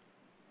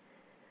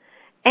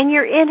 And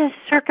you're in a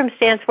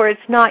circumstance where it's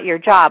not your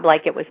job,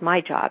 like it was my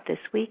job this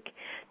week.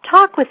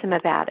 Talk with them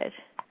about it.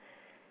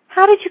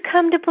 How did you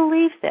come to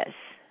believe this?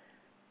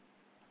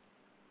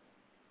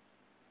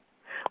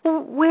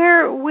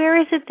 Where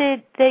is it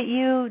that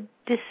you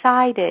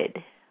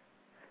decided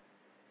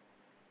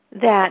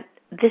that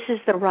this is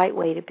the right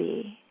way to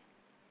be?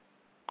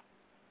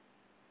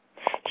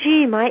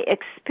 Gee, my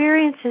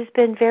experience has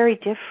been very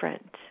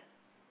different.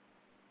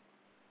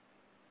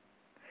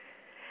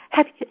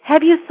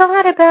 Have you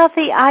thought about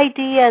the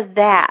idea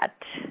that,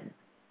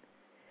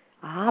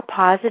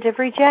 positive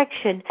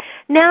rejection,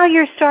 now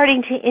you're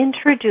starting to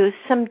introduce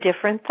some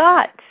different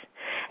thoughts.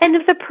 And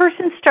if the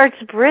person starts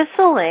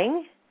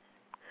bristling,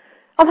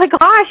 oh my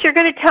gosh, you're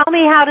going to tell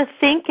me how to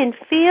think and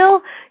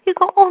feel? You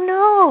go, oh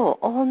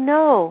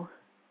no.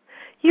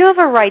 You have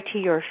a right to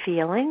your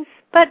feelings,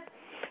 but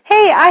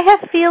hey, I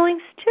have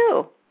feelings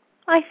too.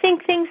 I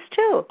think things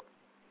too.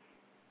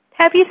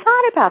 Have you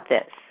thought about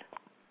this?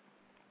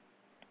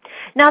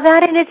 Now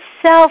that in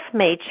itself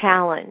may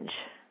challenge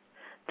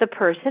the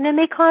person and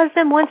may cause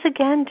them once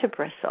again to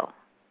bristle.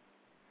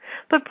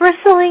 But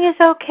bristling is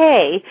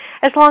okay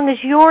as long as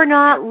you're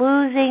not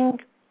losing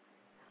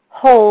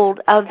hold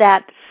of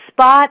that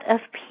spot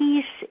of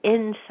peace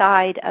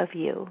inside of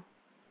you.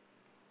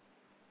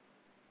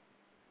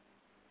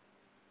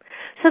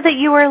 So that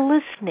you are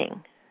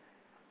listening.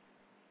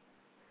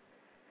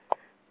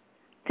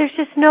 There's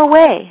just no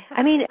way.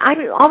 I mean,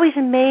 I'm always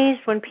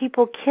amazed when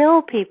people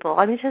kill people.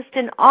 I'm just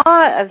in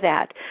awe of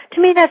that.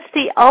 To me, that's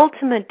the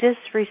ultimate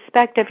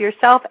disrespect of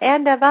yourself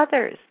and of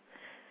others.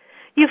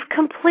 You've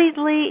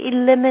completely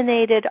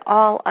eliminated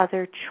all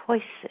other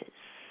choices.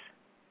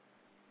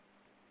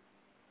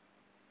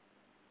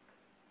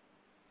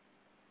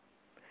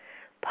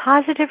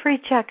 Positive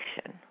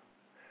rejection.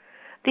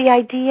 The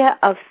idea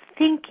of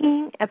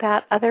thinking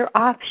about other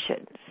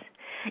options.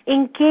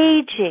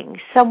 Engaging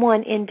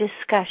someone in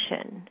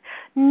discussion,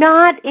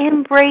 not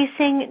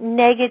embracing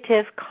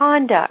negative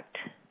conduct.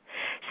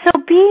 So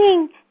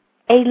being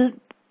a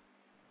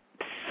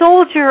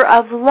soldier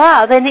of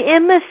love, an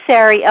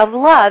emissary of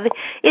love,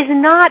 is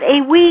not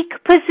a weak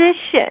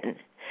position.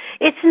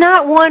 It's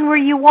not one where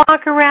you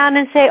walk around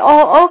and say,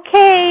 oh,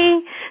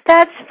 okay,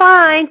 that's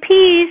fine,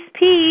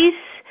 peace,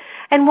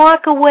 and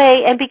walk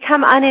away and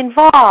become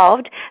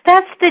uninvolved.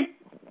 That's the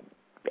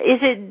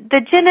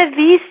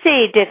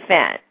Genovese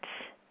defense?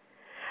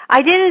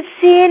 I didn't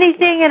see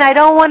anything and I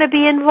don't want to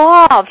be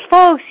involved.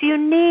 Folks, you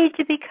need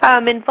to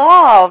become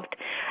involved.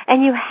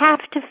 And you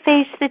have to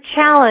face the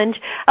challenge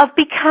of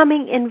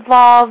becoming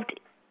involved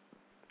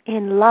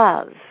in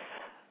love.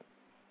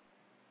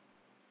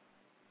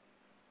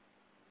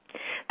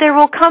 There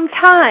will come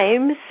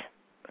times,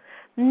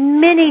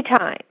 many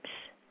times,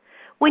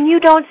 when you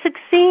don't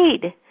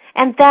succeed.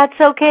 And that's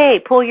okay.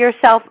 Pull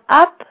yourself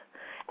up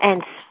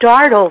and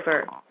start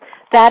over.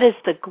 That is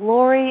the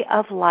glory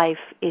of life,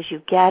 is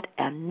you get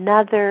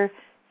another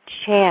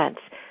chance.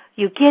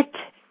 You get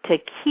to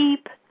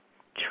keep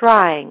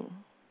trying.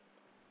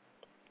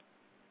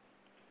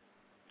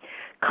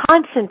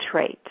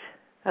 Concentrate,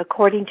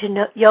 according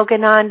to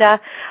Yogananda,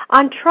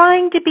 on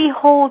trying to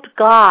behold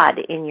God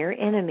in your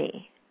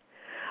enemy.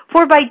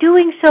 For by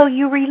doing so,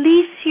 you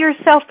release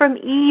yourself from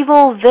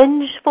evil,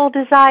 vengeful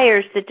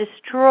desires that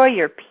destroy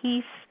your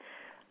peace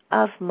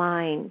of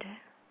mind.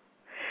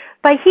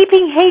 By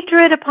heaping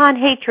hatred upon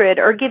hatred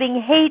or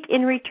giving hate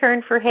in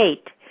return for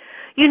hate,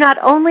 you not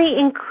only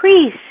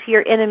increase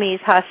your enemy's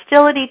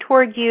hostility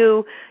toward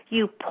you,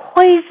 you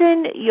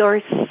poison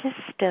your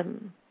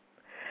system,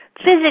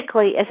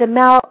 physically as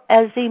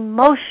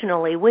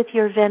emotionally with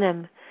your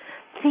venom.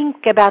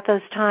 Think about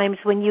those times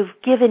when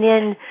you've given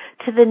in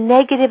to the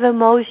negative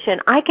emotion.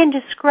 I can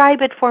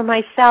describe it for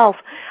myself.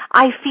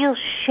 I feel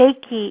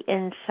shaky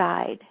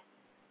inside.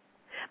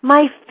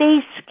 My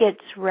face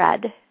gets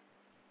red.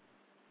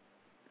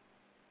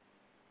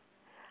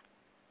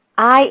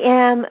 I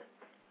am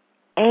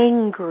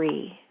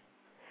angry,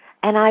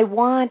 and I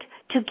want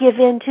to give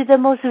in to the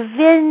most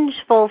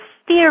vengeful,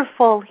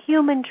 fearful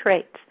human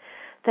traits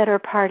that are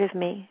part of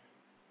me.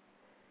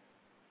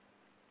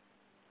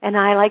 And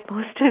I, like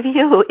most of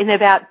you, in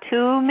about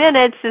 2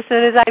 minutes, as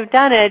soon as I've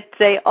done it,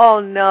 say,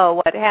 oh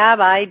no, what have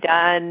I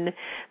done?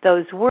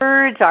 Those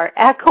words are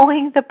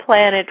echoing the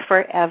planet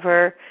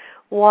forever.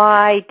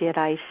 Why did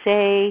I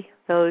say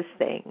those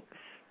things?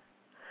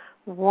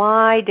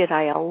 Why did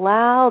I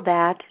allow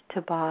that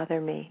to bother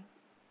me?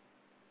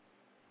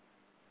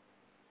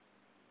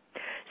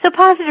 So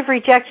positive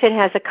rejection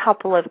has a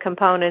couple of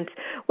components.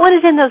 One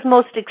is in those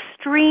most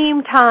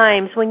extreme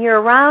times when you're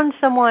around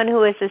someone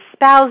who is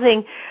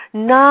espousing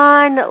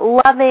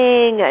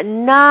non-loving,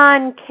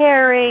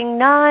 non-caring,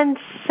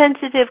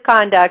 non-sensitive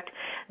conduct,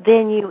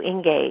 then you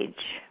engage.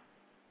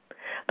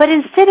 But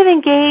instead of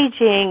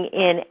engaging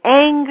in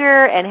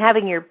anger and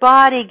having your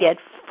body get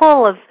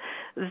full of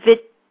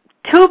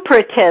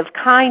vituperative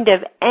kind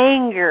of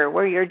anger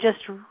where you're just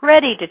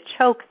ready to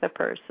choke the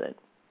person,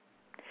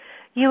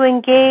 You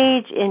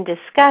engage in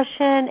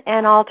discussion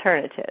and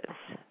alternatives.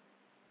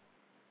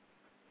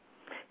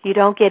 You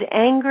don't get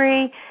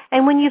angry,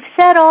 and when you've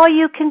said all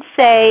you can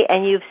say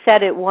and you've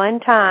said it one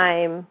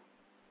time,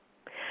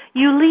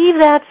 you leave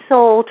that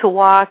soul to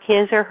walk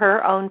his or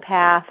her own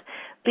path,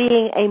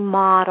 being a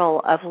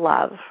model of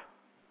love.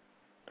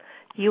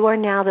 You are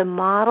now the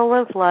model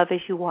of love as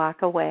you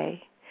walk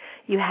away.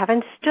 You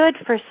haven't stood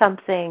for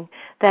something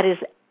that is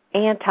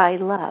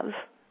anti-love.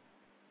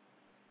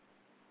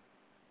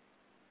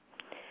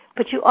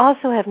 But you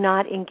also have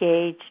not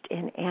engaged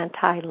in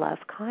anti-love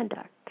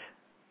conduct.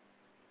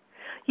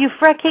 You've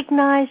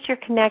recognized your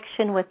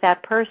connection with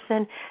that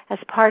person as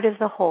part of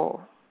the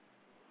whole,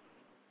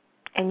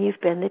 and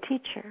you've been the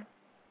teacher.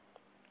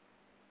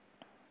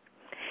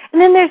 And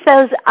then there's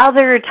those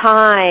other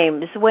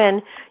times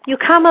when you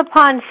come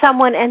upon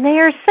someone and they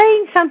are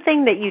saying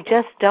something that you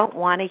just don't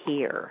want to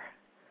hear.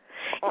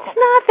 It's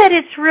not that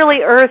it's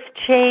really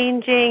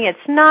earth-changing.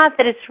 It's not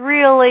that it's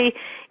really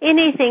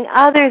anything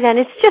other than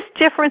it's just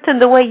different than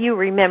the way you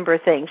remember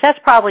things. That's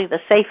probably the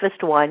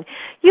safest one.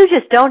 You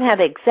just don't have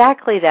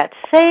exactly that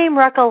same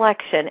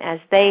recollection as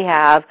they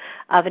have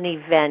of an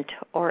event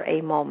or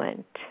a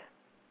moment.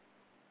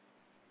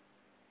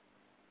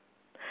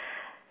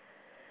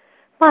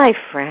 My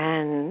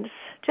friends,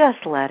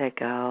 just let it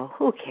go.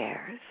 Who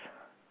cares?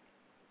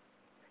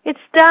 It's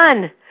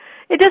done.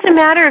 It doesn't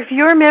matter if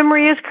your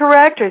memory is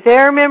correct or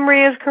their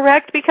memory is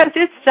correct because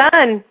it's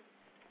done.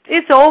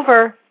 It's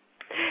over.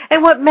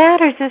 And what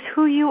matters is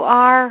who you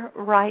are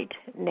right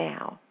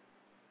now.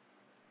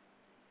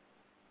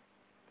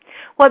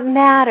 What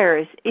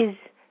matters is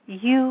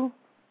you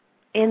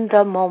in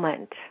the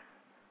moment.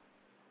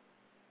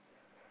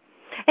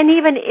 And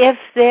even if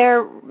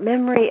their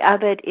memory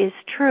of it is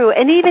true,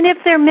 and even if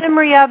their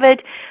memory of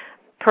it,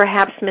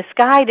 perhaps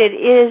misguided,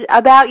 is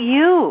about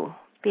you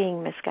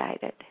being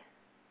misguided,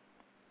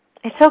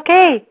 it's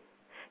okay,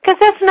 because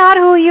that's not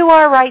who you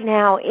are right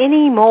now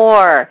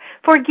anymore.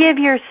 Forgive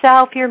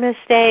yourself your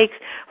mistakes.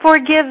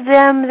 Forgive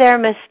them their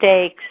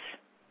mistakes.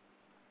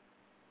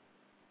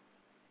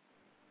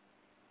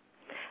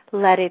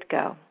 Let it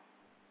go.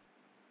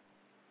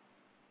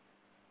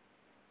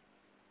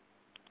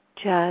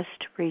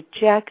 Just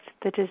reject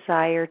the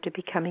desire to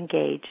become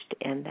engaged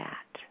in that.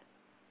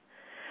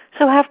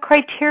 So have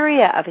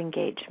criteria of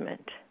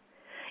engagement.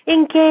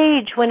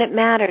 Engage when it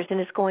matters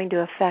and is going to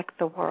affect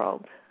the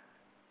world.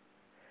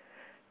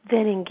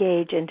 Then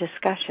engage in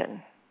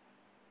discussion.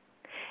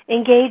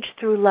 Engage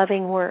through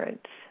loving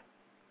words.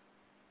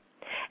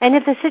 And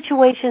if the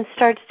situation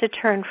starts to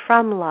turn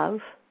from love,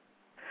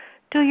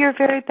 do your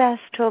very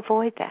best to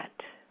avoid that.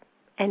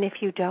 And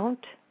if you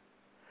don't,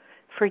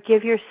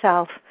 forgive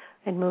yourself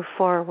and move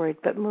forward,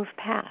 but move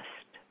past.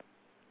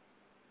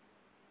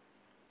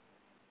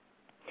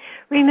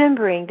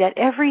 Remembering that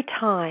every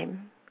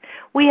time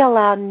we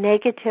allow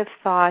negative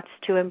thoughts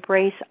to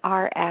embrace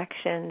our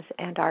actions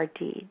and our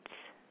deeds,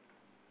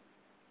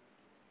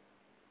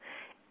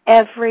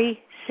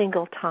 every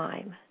single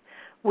time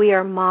we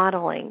are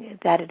modeling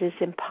that it is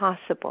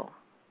impossible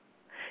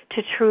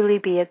to truly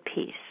be at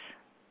peace.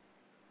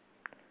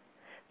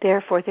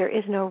 Therefore, there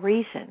is no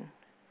reason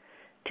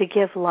to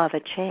give love a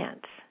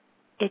chance.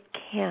 It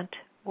can't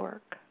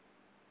work.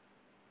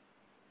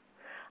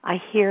 I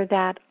hear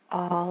that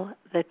all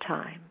the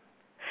time.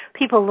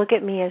 People look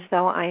at me as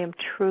though I am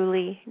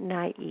truly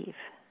naive.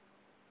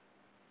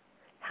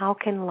 How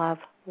can love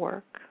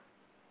work?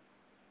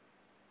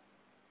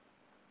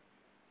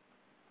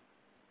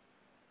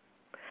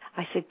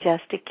 I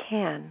suggest it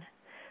can,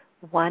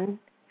 one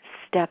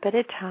step at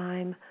a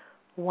time,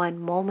 one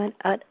moment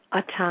at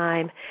a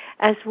time,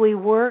 as we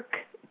work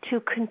to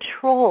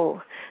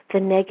control the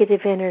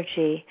negative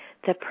energy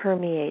that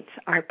permeates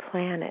our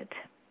planet.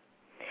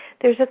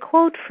 There's a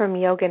quote from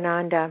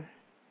Yogananda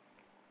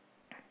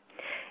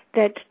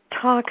that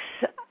talks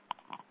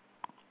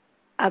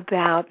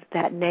about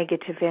that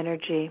negative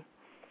energy.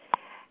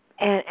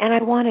 And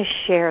I want to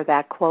share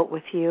that quote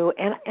with you.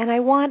 And I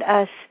want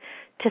us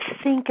to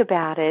think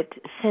about it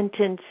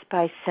sentence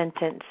by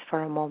sentence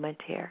for a moment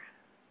here.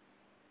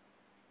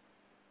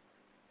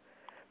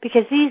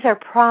 Because these are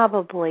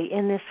probably,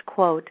 in this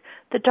quote,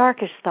 the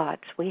darkest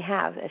thoughts we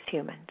have as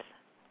humans.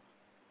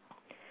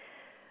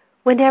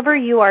 Whenever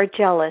you are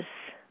jealous,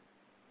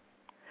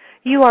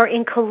 you are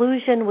in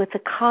collusion with the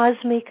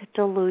cosmic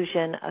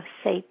delusion of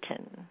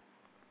Satan.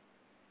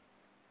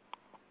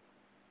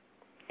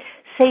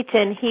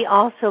 Satan, he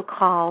also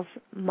calls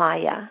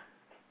Maya,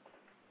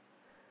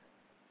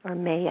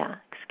 Maya,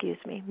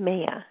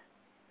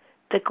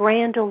 the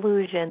grand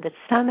illusion that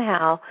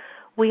somehow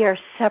we are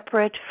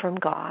separate from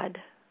God.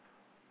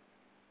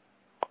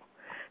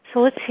 So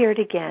let's hear it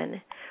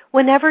again.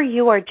 Whenever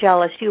you are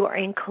jealous, you are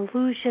in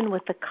collusion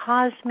with the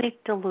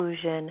cosmic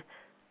delusion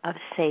of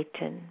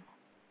Satan.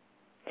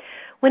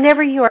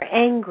 Whenever you are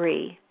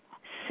angry,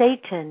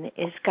 Satan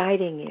is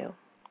guiding you.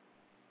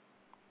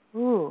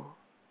 Ooh.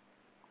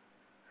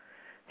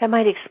 That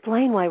might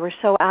explain why we're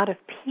so out of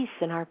peace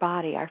in our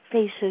body. Our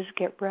faces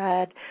get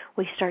red.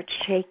 We start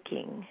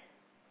shaking.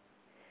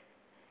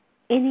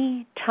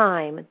 any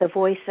time the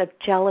voice of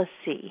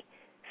jealousy,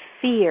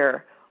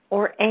 fear,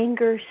 or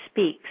anger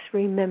speaks,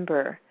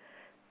 remember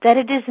that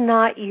it is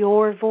not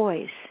your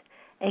voice,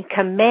 and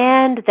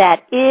command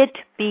that it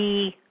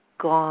be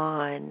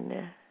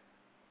gone.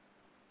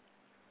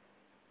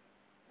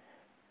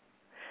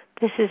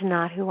 This is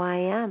not who I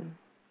am.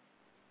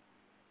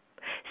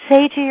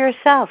 Say to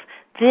yourself,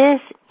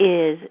 this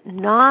is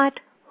not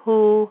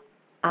who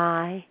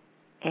I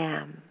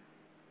am.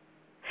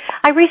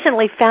 I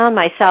recently found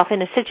myself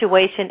in a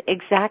situation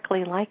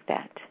exactly like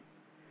that.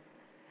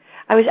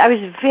 I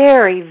was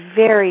very,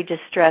 very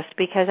distressed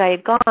because I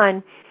had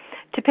gone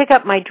to pick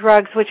up my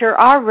drugs, which are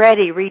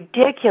already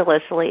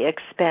ridiculously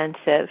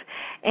expensive,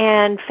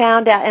 and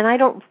found out,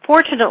 and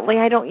fortunately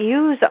I don't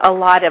use a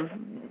lot of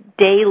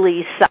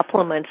daily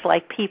supplements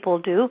like people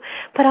do,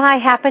 but I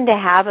happen to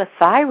have a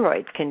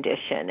thyroid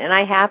condition, and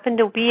I happen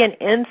to be an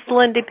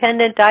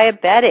insulin-dependent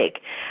diabetic.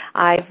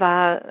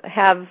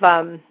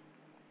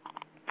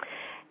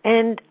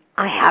 And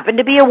I happen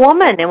to be a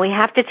woman, and we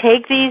have to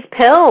take these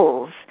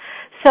pills.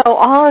 So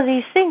all of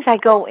these things, I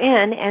go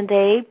in, and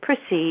they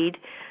proceed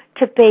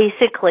to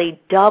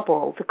basically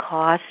double the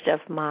cost of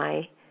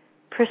my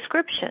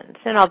prescriptions.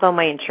 And although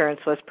my insurance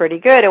was pretty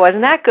good, it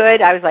wasn't that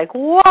good. I was like,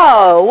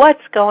 whoa,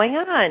 what's going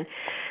on?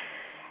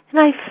 And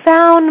I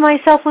found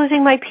myself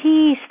losing my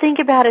peace. Think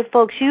about it,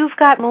 folks. You've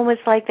got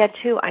moments like that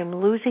too.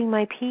 I'm losing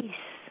my peace.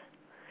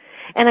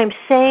 And I'm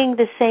saying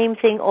the same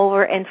thing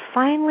over. And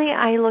finally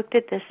I looked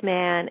at this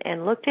man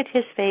and looked at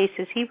his face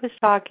as he was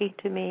talking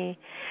to me.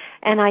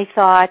 And I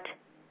thought,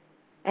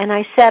 and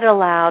I said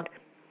aloud,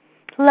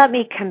 let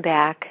me come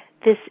back.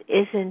 This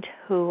isn't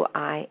who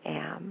I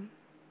am.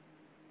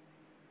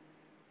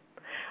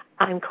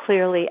 I'm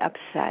clearly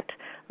upset.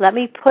 Let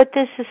me put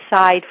this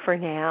aside for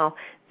now.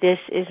 This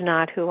is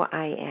not who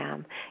I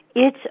am.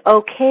 It's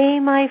okay,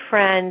 my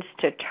friends,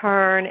 to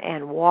turn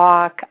and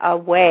walk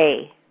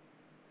away.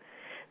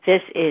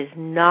 This is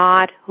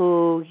not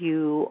who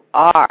you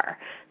are.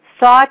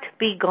 Thought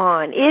be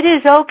gone. It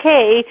is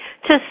okay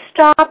to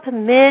stop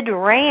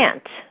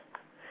mid-rant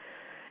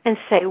and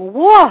say,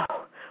 whoa,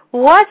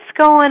 what's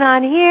going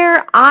on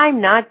here?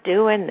 I'm not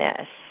doing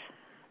this.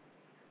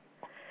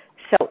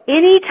 So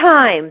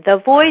anytime the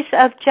voice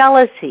of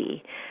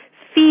jealousy,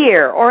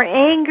 fear, or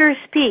anger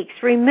speaks,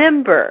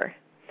 remember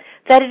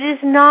that it is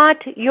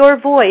not your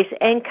voice,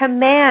 and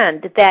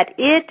command that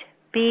it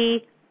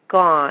be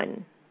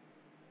gone.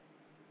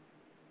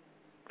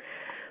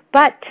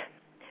 But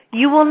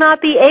you will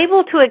not be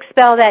able to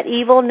expel that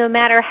evil no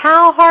matter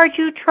how hard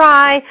you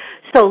try,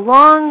 so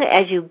long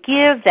as you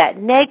give that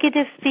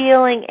negative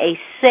feeling a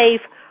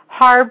safe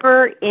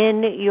harbor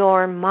in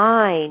your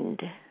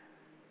mind.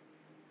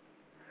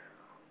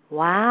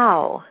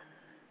 Wow.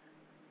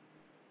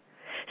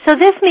 So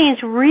this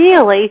means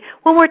really,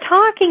 when we're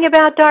talking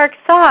about dark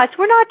thoughts,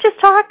 we're not just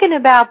talking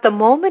about the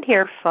moment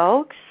here,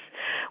 folks.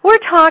 We're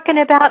talking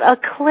about a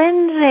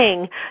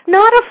cleansing,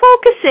 not a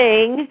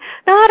focusing,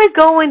 not a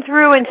going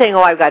through and saying,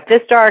 oh, I've got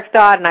this dark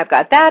thought and I've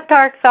got that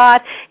dark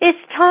thought. It's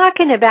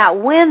talking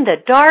about when the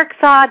dark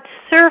thought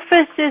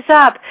surfaces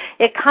up,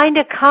 it kind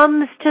of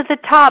comes to the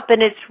top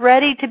and it's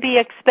ready to be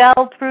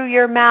expelled through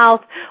your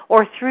mouth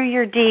or through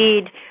your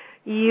deed.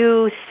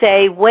 You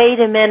say,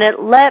 wait a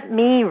minute, let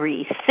me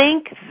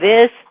rethink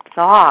this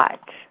thought.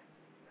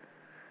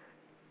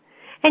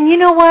 And you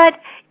know what?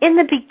 In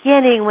the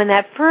beginning, when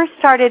that first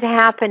started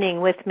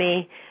happening with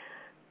me,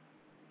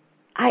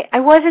 I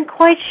wasn't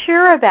quite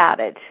sure about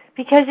it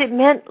because it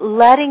meant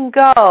letting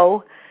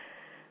go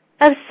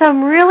of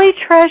some really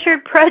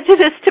treasured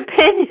prejudiced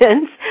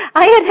opinions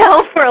I had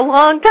held for a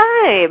long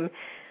time.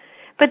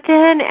 But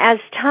then as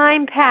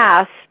time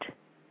passed,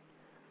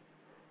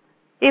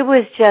 it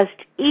was just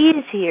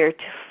easier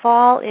to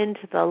fall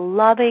into the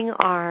loving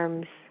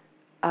arms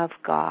of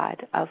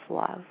God, of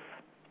love.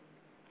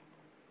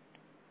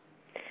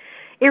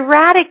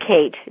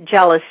 Eradicate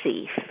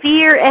jealousy,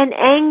 fear, and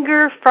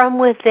anger from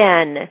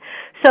within,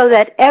 so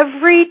that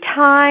every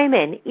time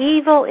an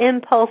evil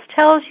impulse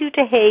tells you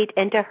to hate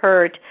and to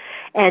hurt,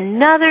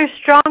 another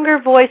stronger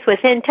voice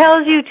within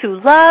tells you to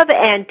love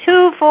and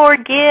to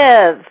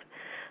forgive.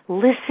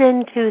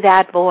 Listen to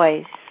that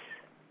voice.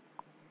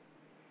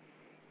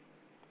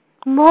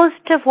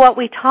 Most of what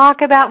we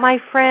talk about,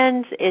 my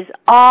friends, is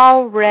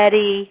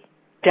already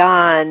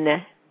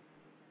done.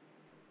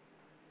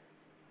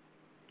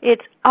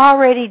 It's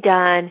already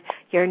done.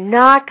 You're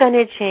not going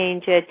to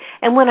change it.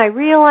 And when I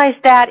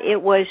realized that,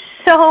 it was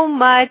so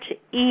much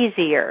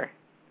easier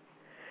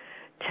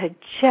to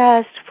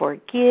just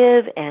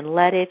forgive and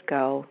let it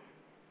go.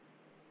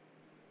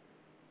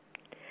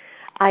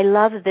 I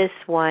love this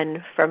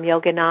one from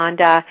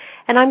Yogananda,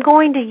 and I'm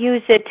going to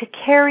use it to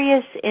carry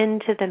us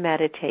into the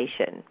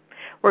meditation.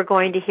 We're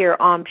going to hear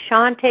Om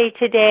Shanti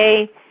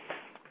today,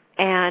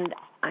 and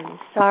I'm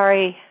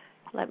sorry,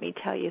 let me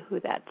tell you who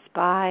that's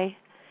by.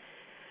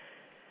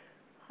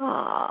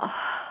 Oh,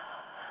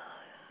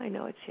 I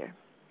know it's here.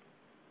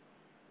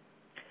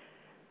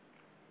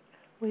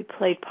 We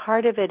played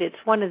part of it. It's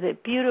one of the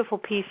beautiful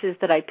pieces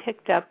that I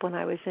picked up when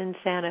I was in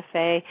Santa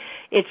Fe.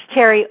 It's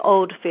Terry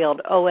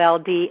Oldfield,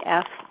 Oldfield.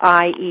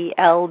 I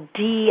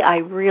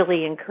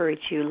really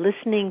encourage you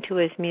listening to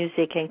his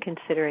music and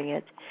considering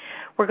it.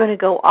 We're going to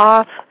go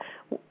off.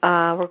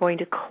 We're going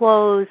to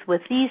close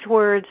with these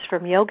words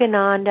from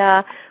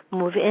Yogananda,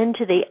 move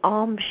into the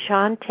Om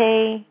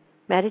Shanti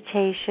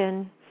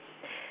meditation.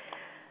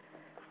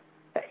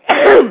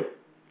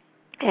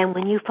 And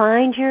when you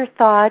find your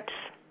thoughts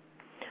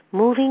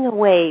moving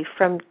away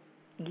from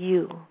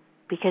you,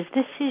 because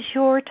this is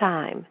your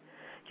time,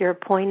 your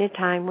appointed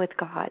time with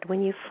God,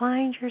 when you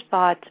find your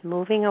thoughts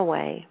moving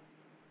away,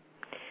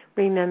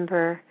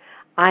 remember,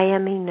 I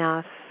am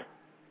enough.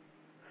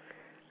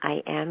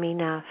 I am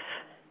enough.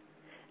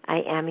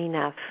 I am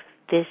enough.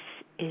 This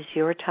is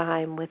your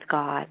time with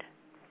God.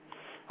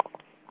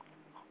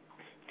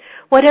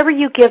 Whatever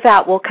you give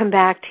out will come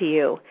back to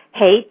you.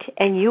 Hate,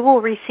 and you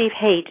will receive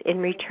hate in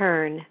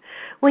return.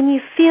 When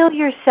you feel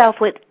yourself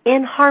with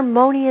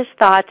inharmonious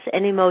thoughts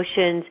and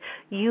emotions,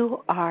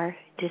 you are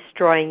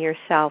destroying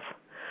yourself.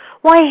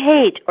 Why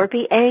hate or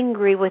be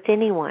angry with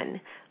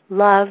anyone?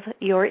 Love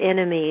your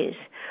enemies.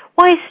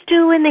 Why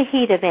stew in the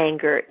heat of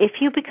anger?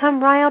 If you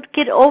become riled,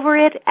 get over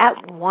it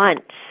at once.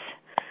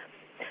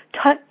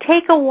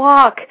 Take a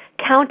walk,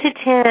 count to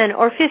 10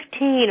 or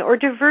 15, or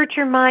divert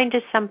your mind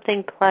to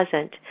something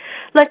pleasant.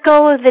 Let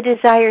go of the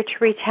desire to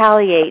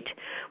retaliate.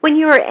 When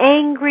you are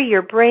angry,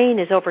 your brain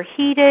is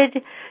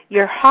overheated,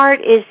 your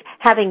heart is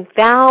having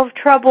valve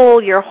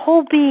trouble, your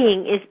whole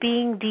being is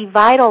being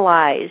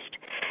devitalized.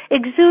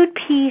 Exude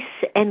peace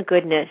and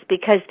goodness,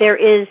 because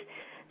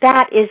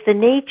that is the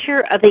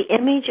nature of the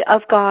image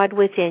of God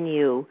within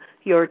you,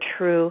 your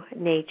true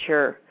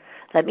nature.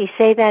 Let me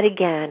say that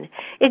again.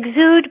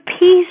 Exude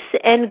peace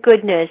and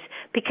goodness,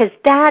 because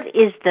that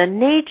is the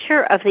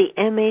nature of the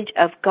image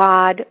of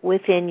God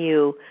within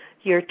you,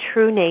 your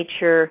true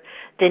nature.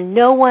 Then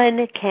no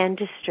one can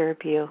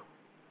disturb you.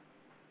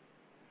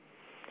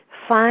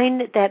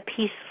 Find that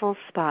peaceful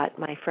spot,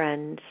 my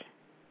friends,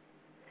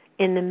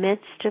 in the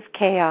midst of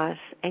chaos,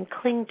 and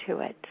cling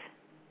to it.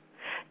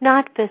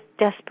 Not with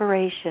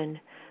desperation,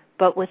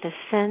 but with a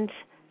sense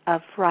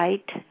of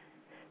right,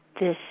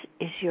 this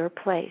is your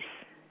place.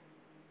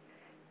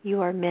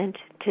 You are meant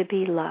to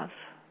be love.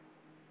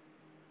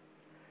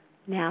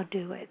 Now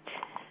do it.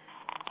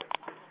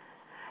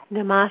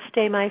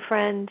 Namaste, my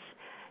friends.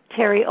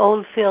 Terry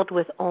Oldfield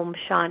with Om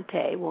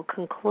Shanti will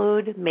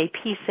conclude. May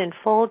peace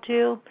enfold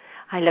you.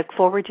 I look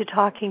forward to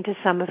talking to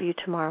some of you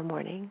tomorrow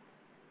morning.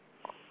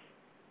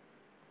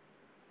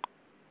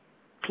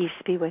 Peace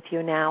be with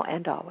you now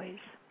and always.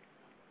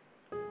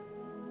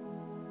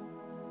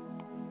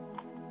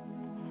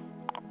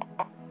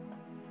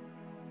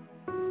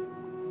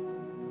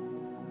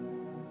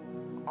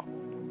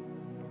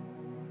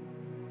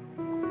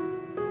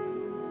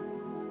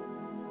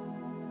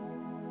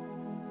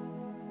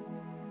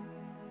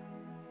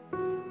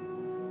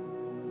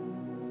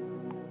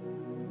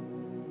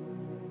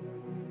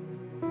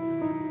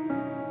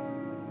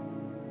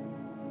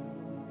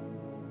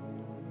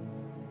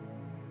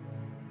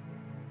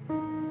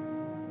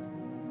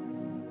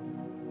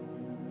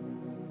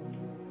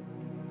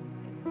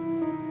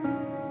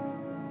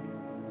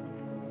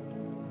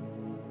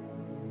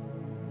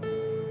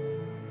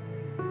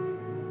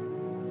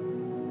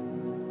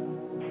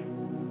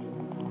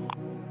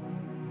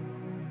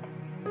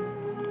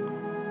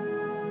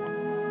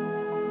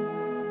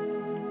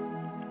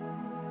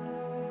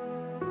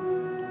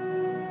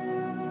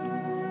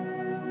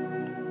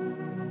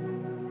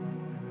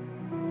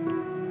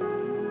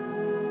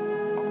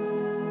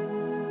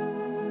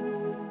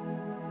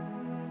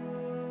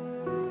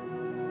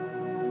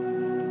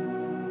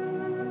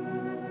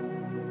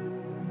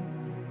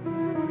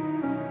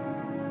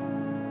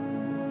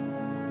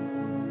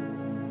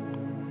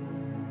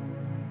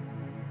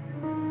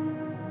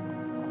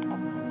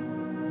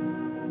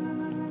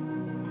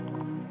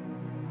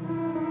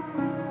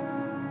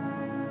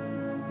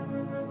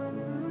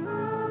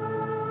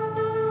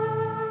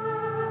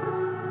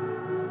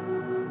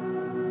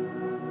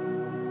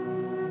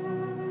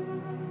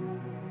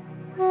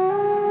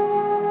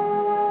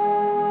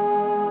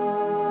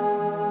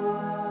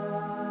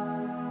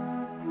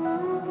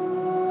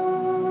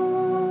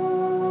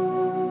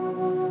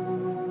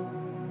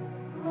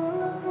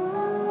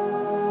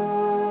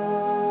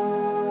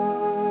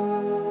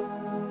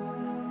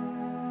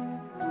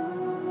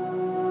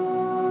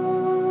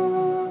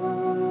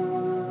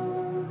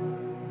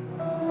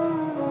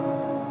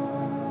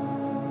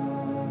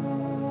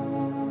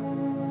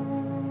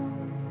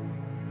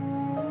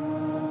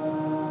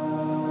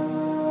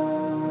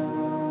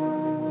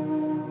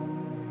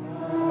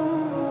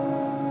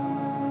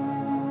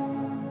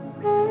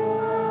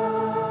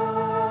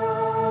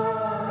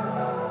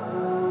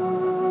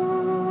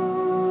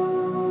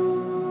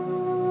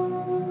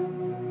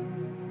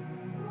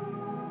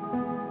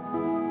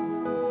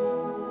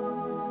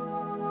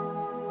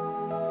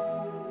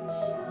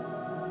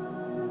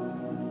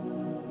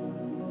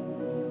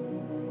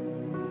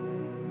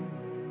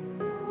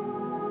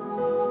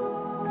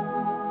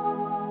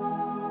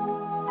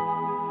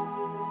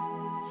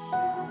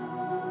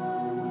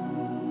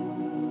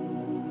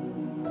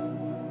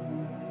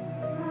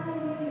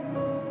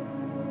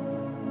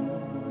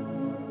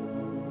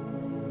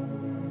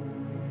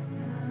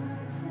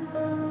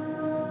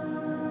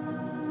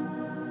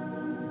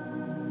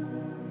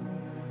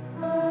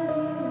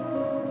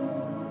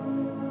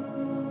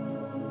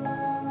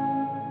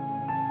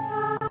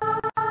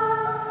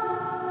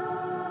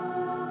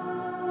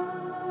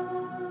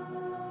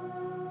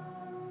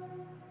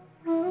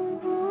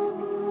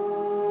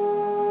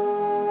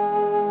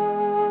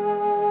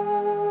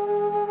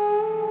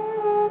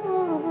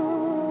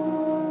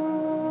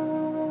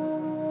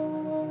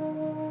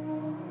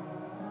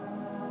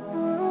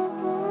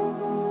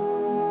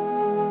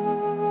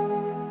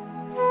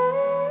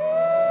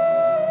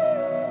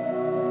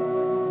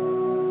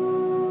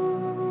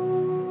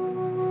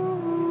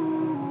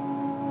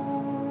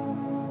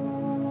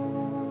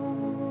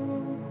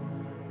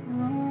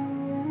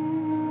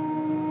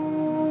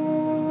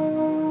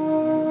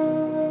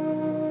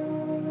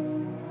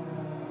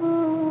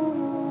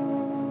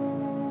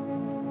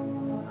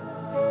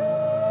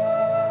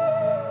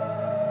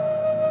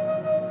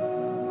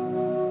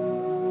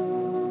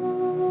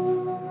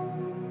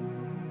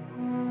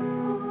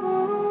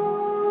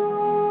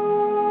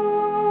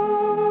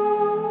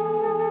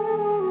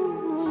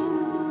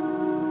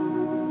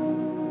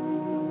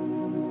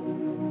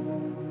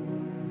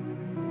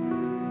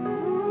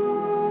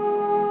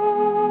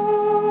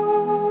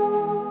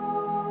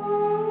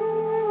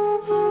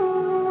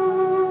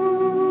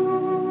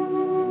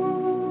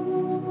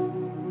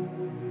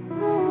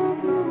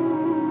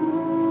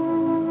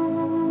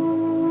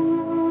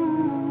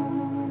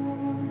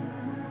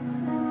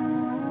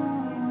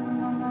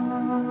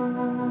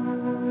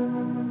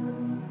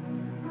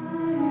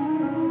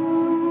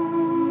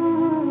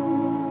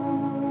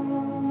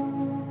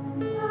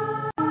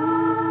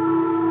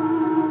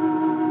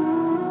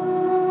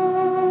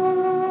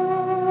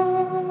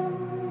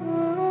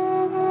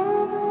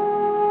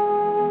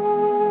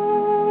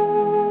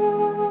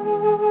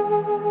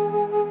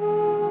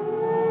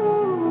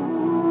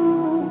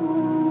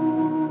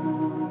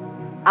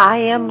 I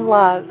am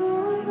love.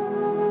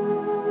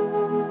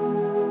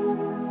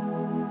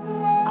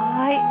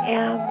 I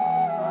am love.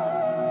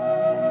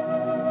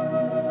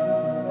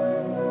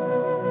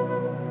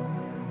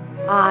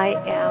 I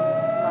am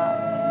love.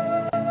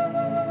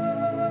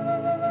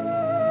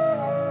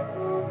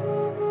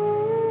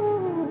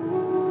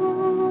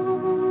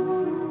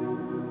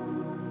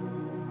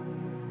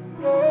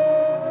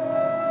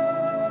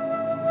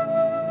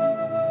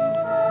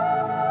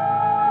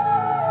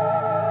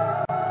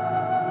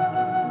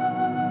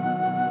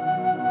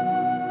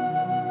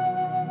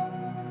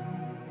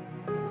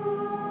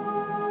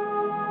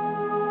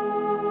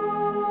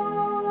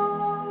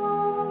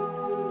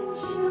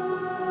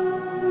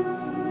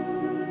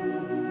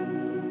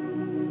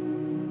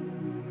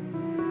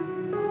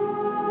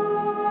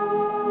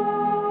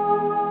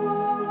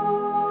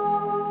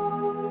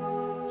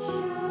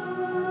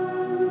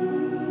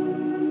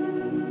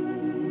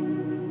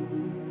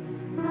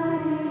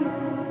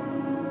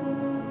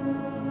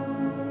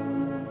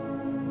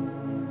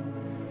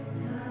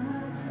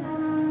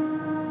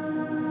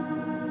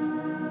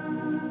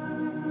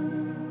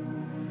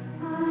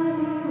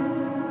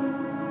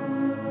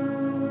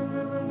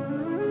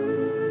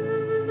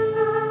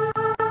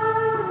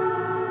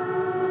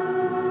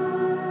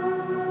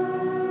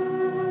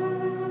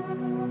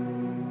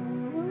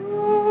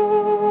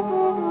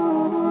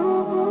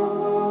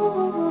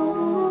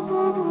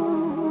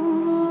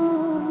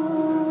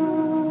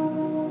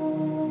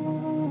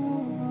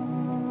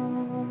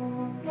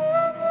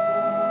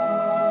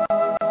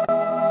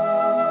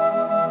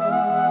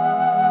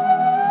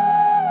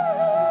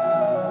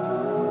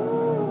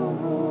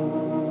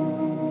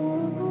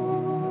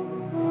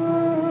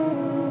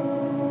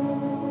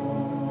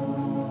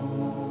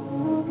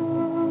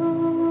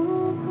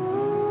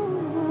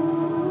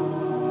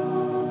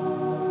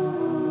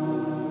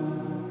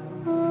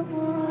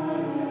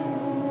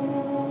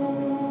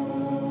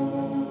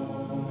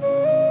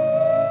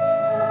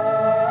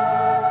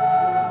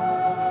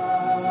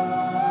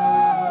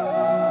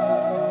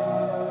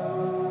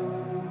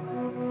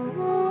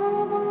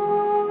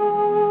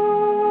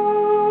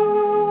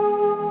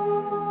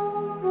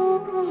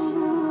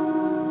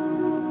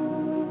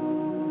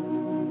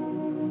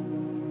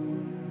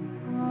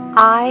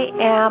 I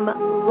am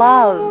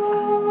love.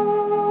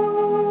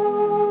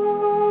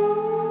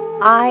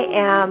 I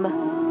am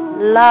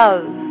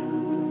love.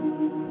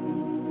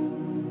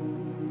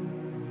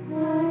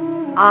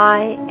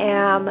 I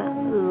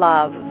am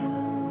love.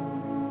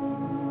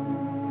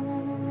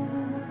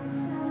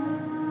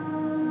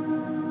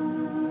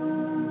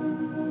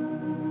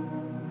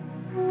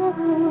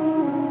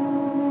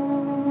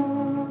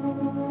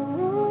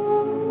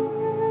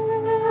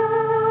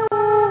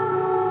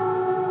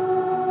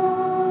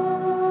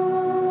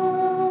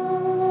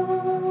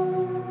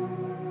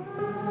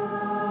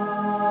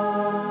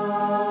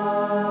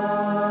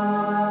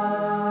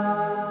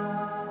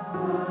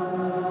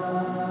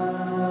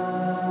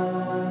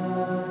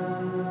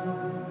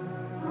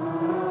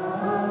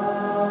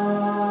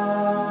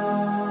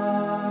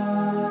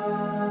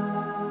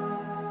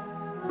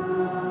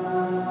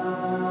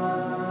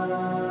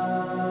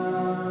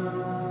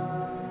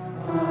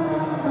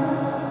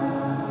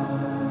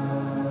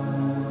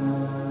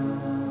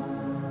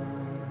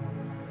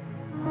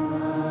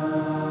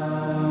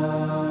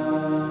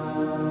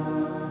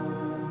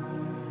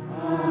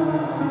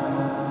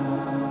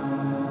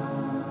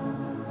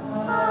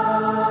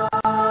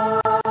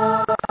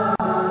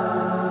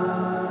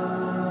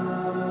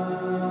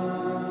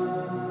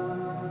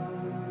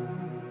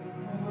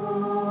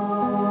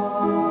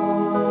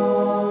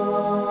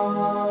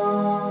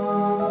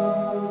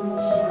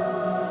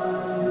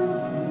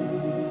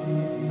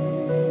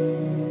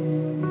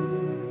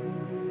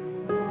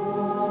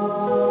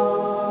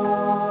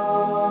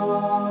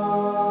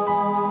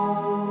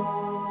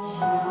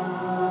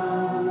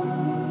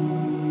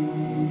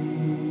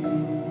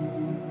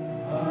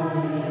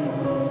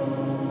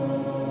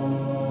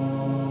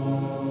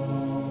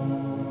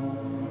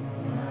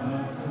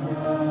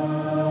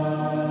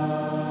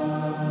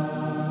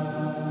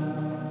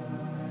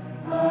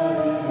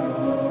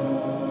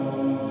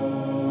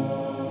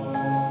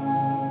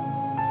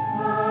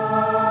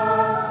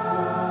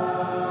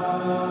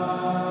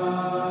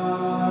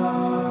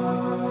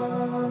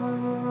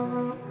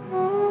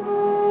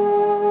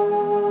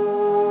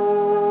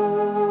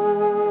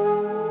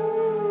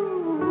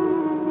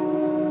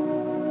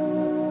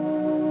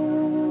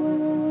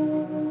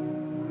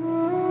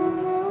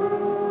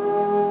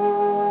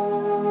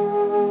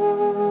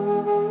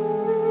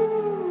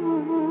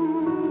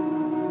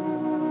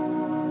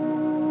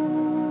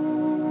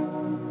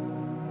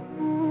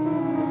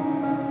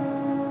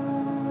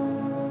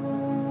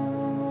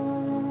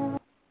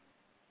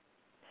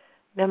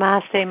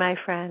 Namaste, my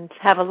friends.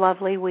 Have a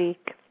lovely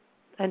week.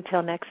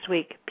 Until next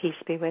week, peace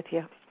be with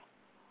you.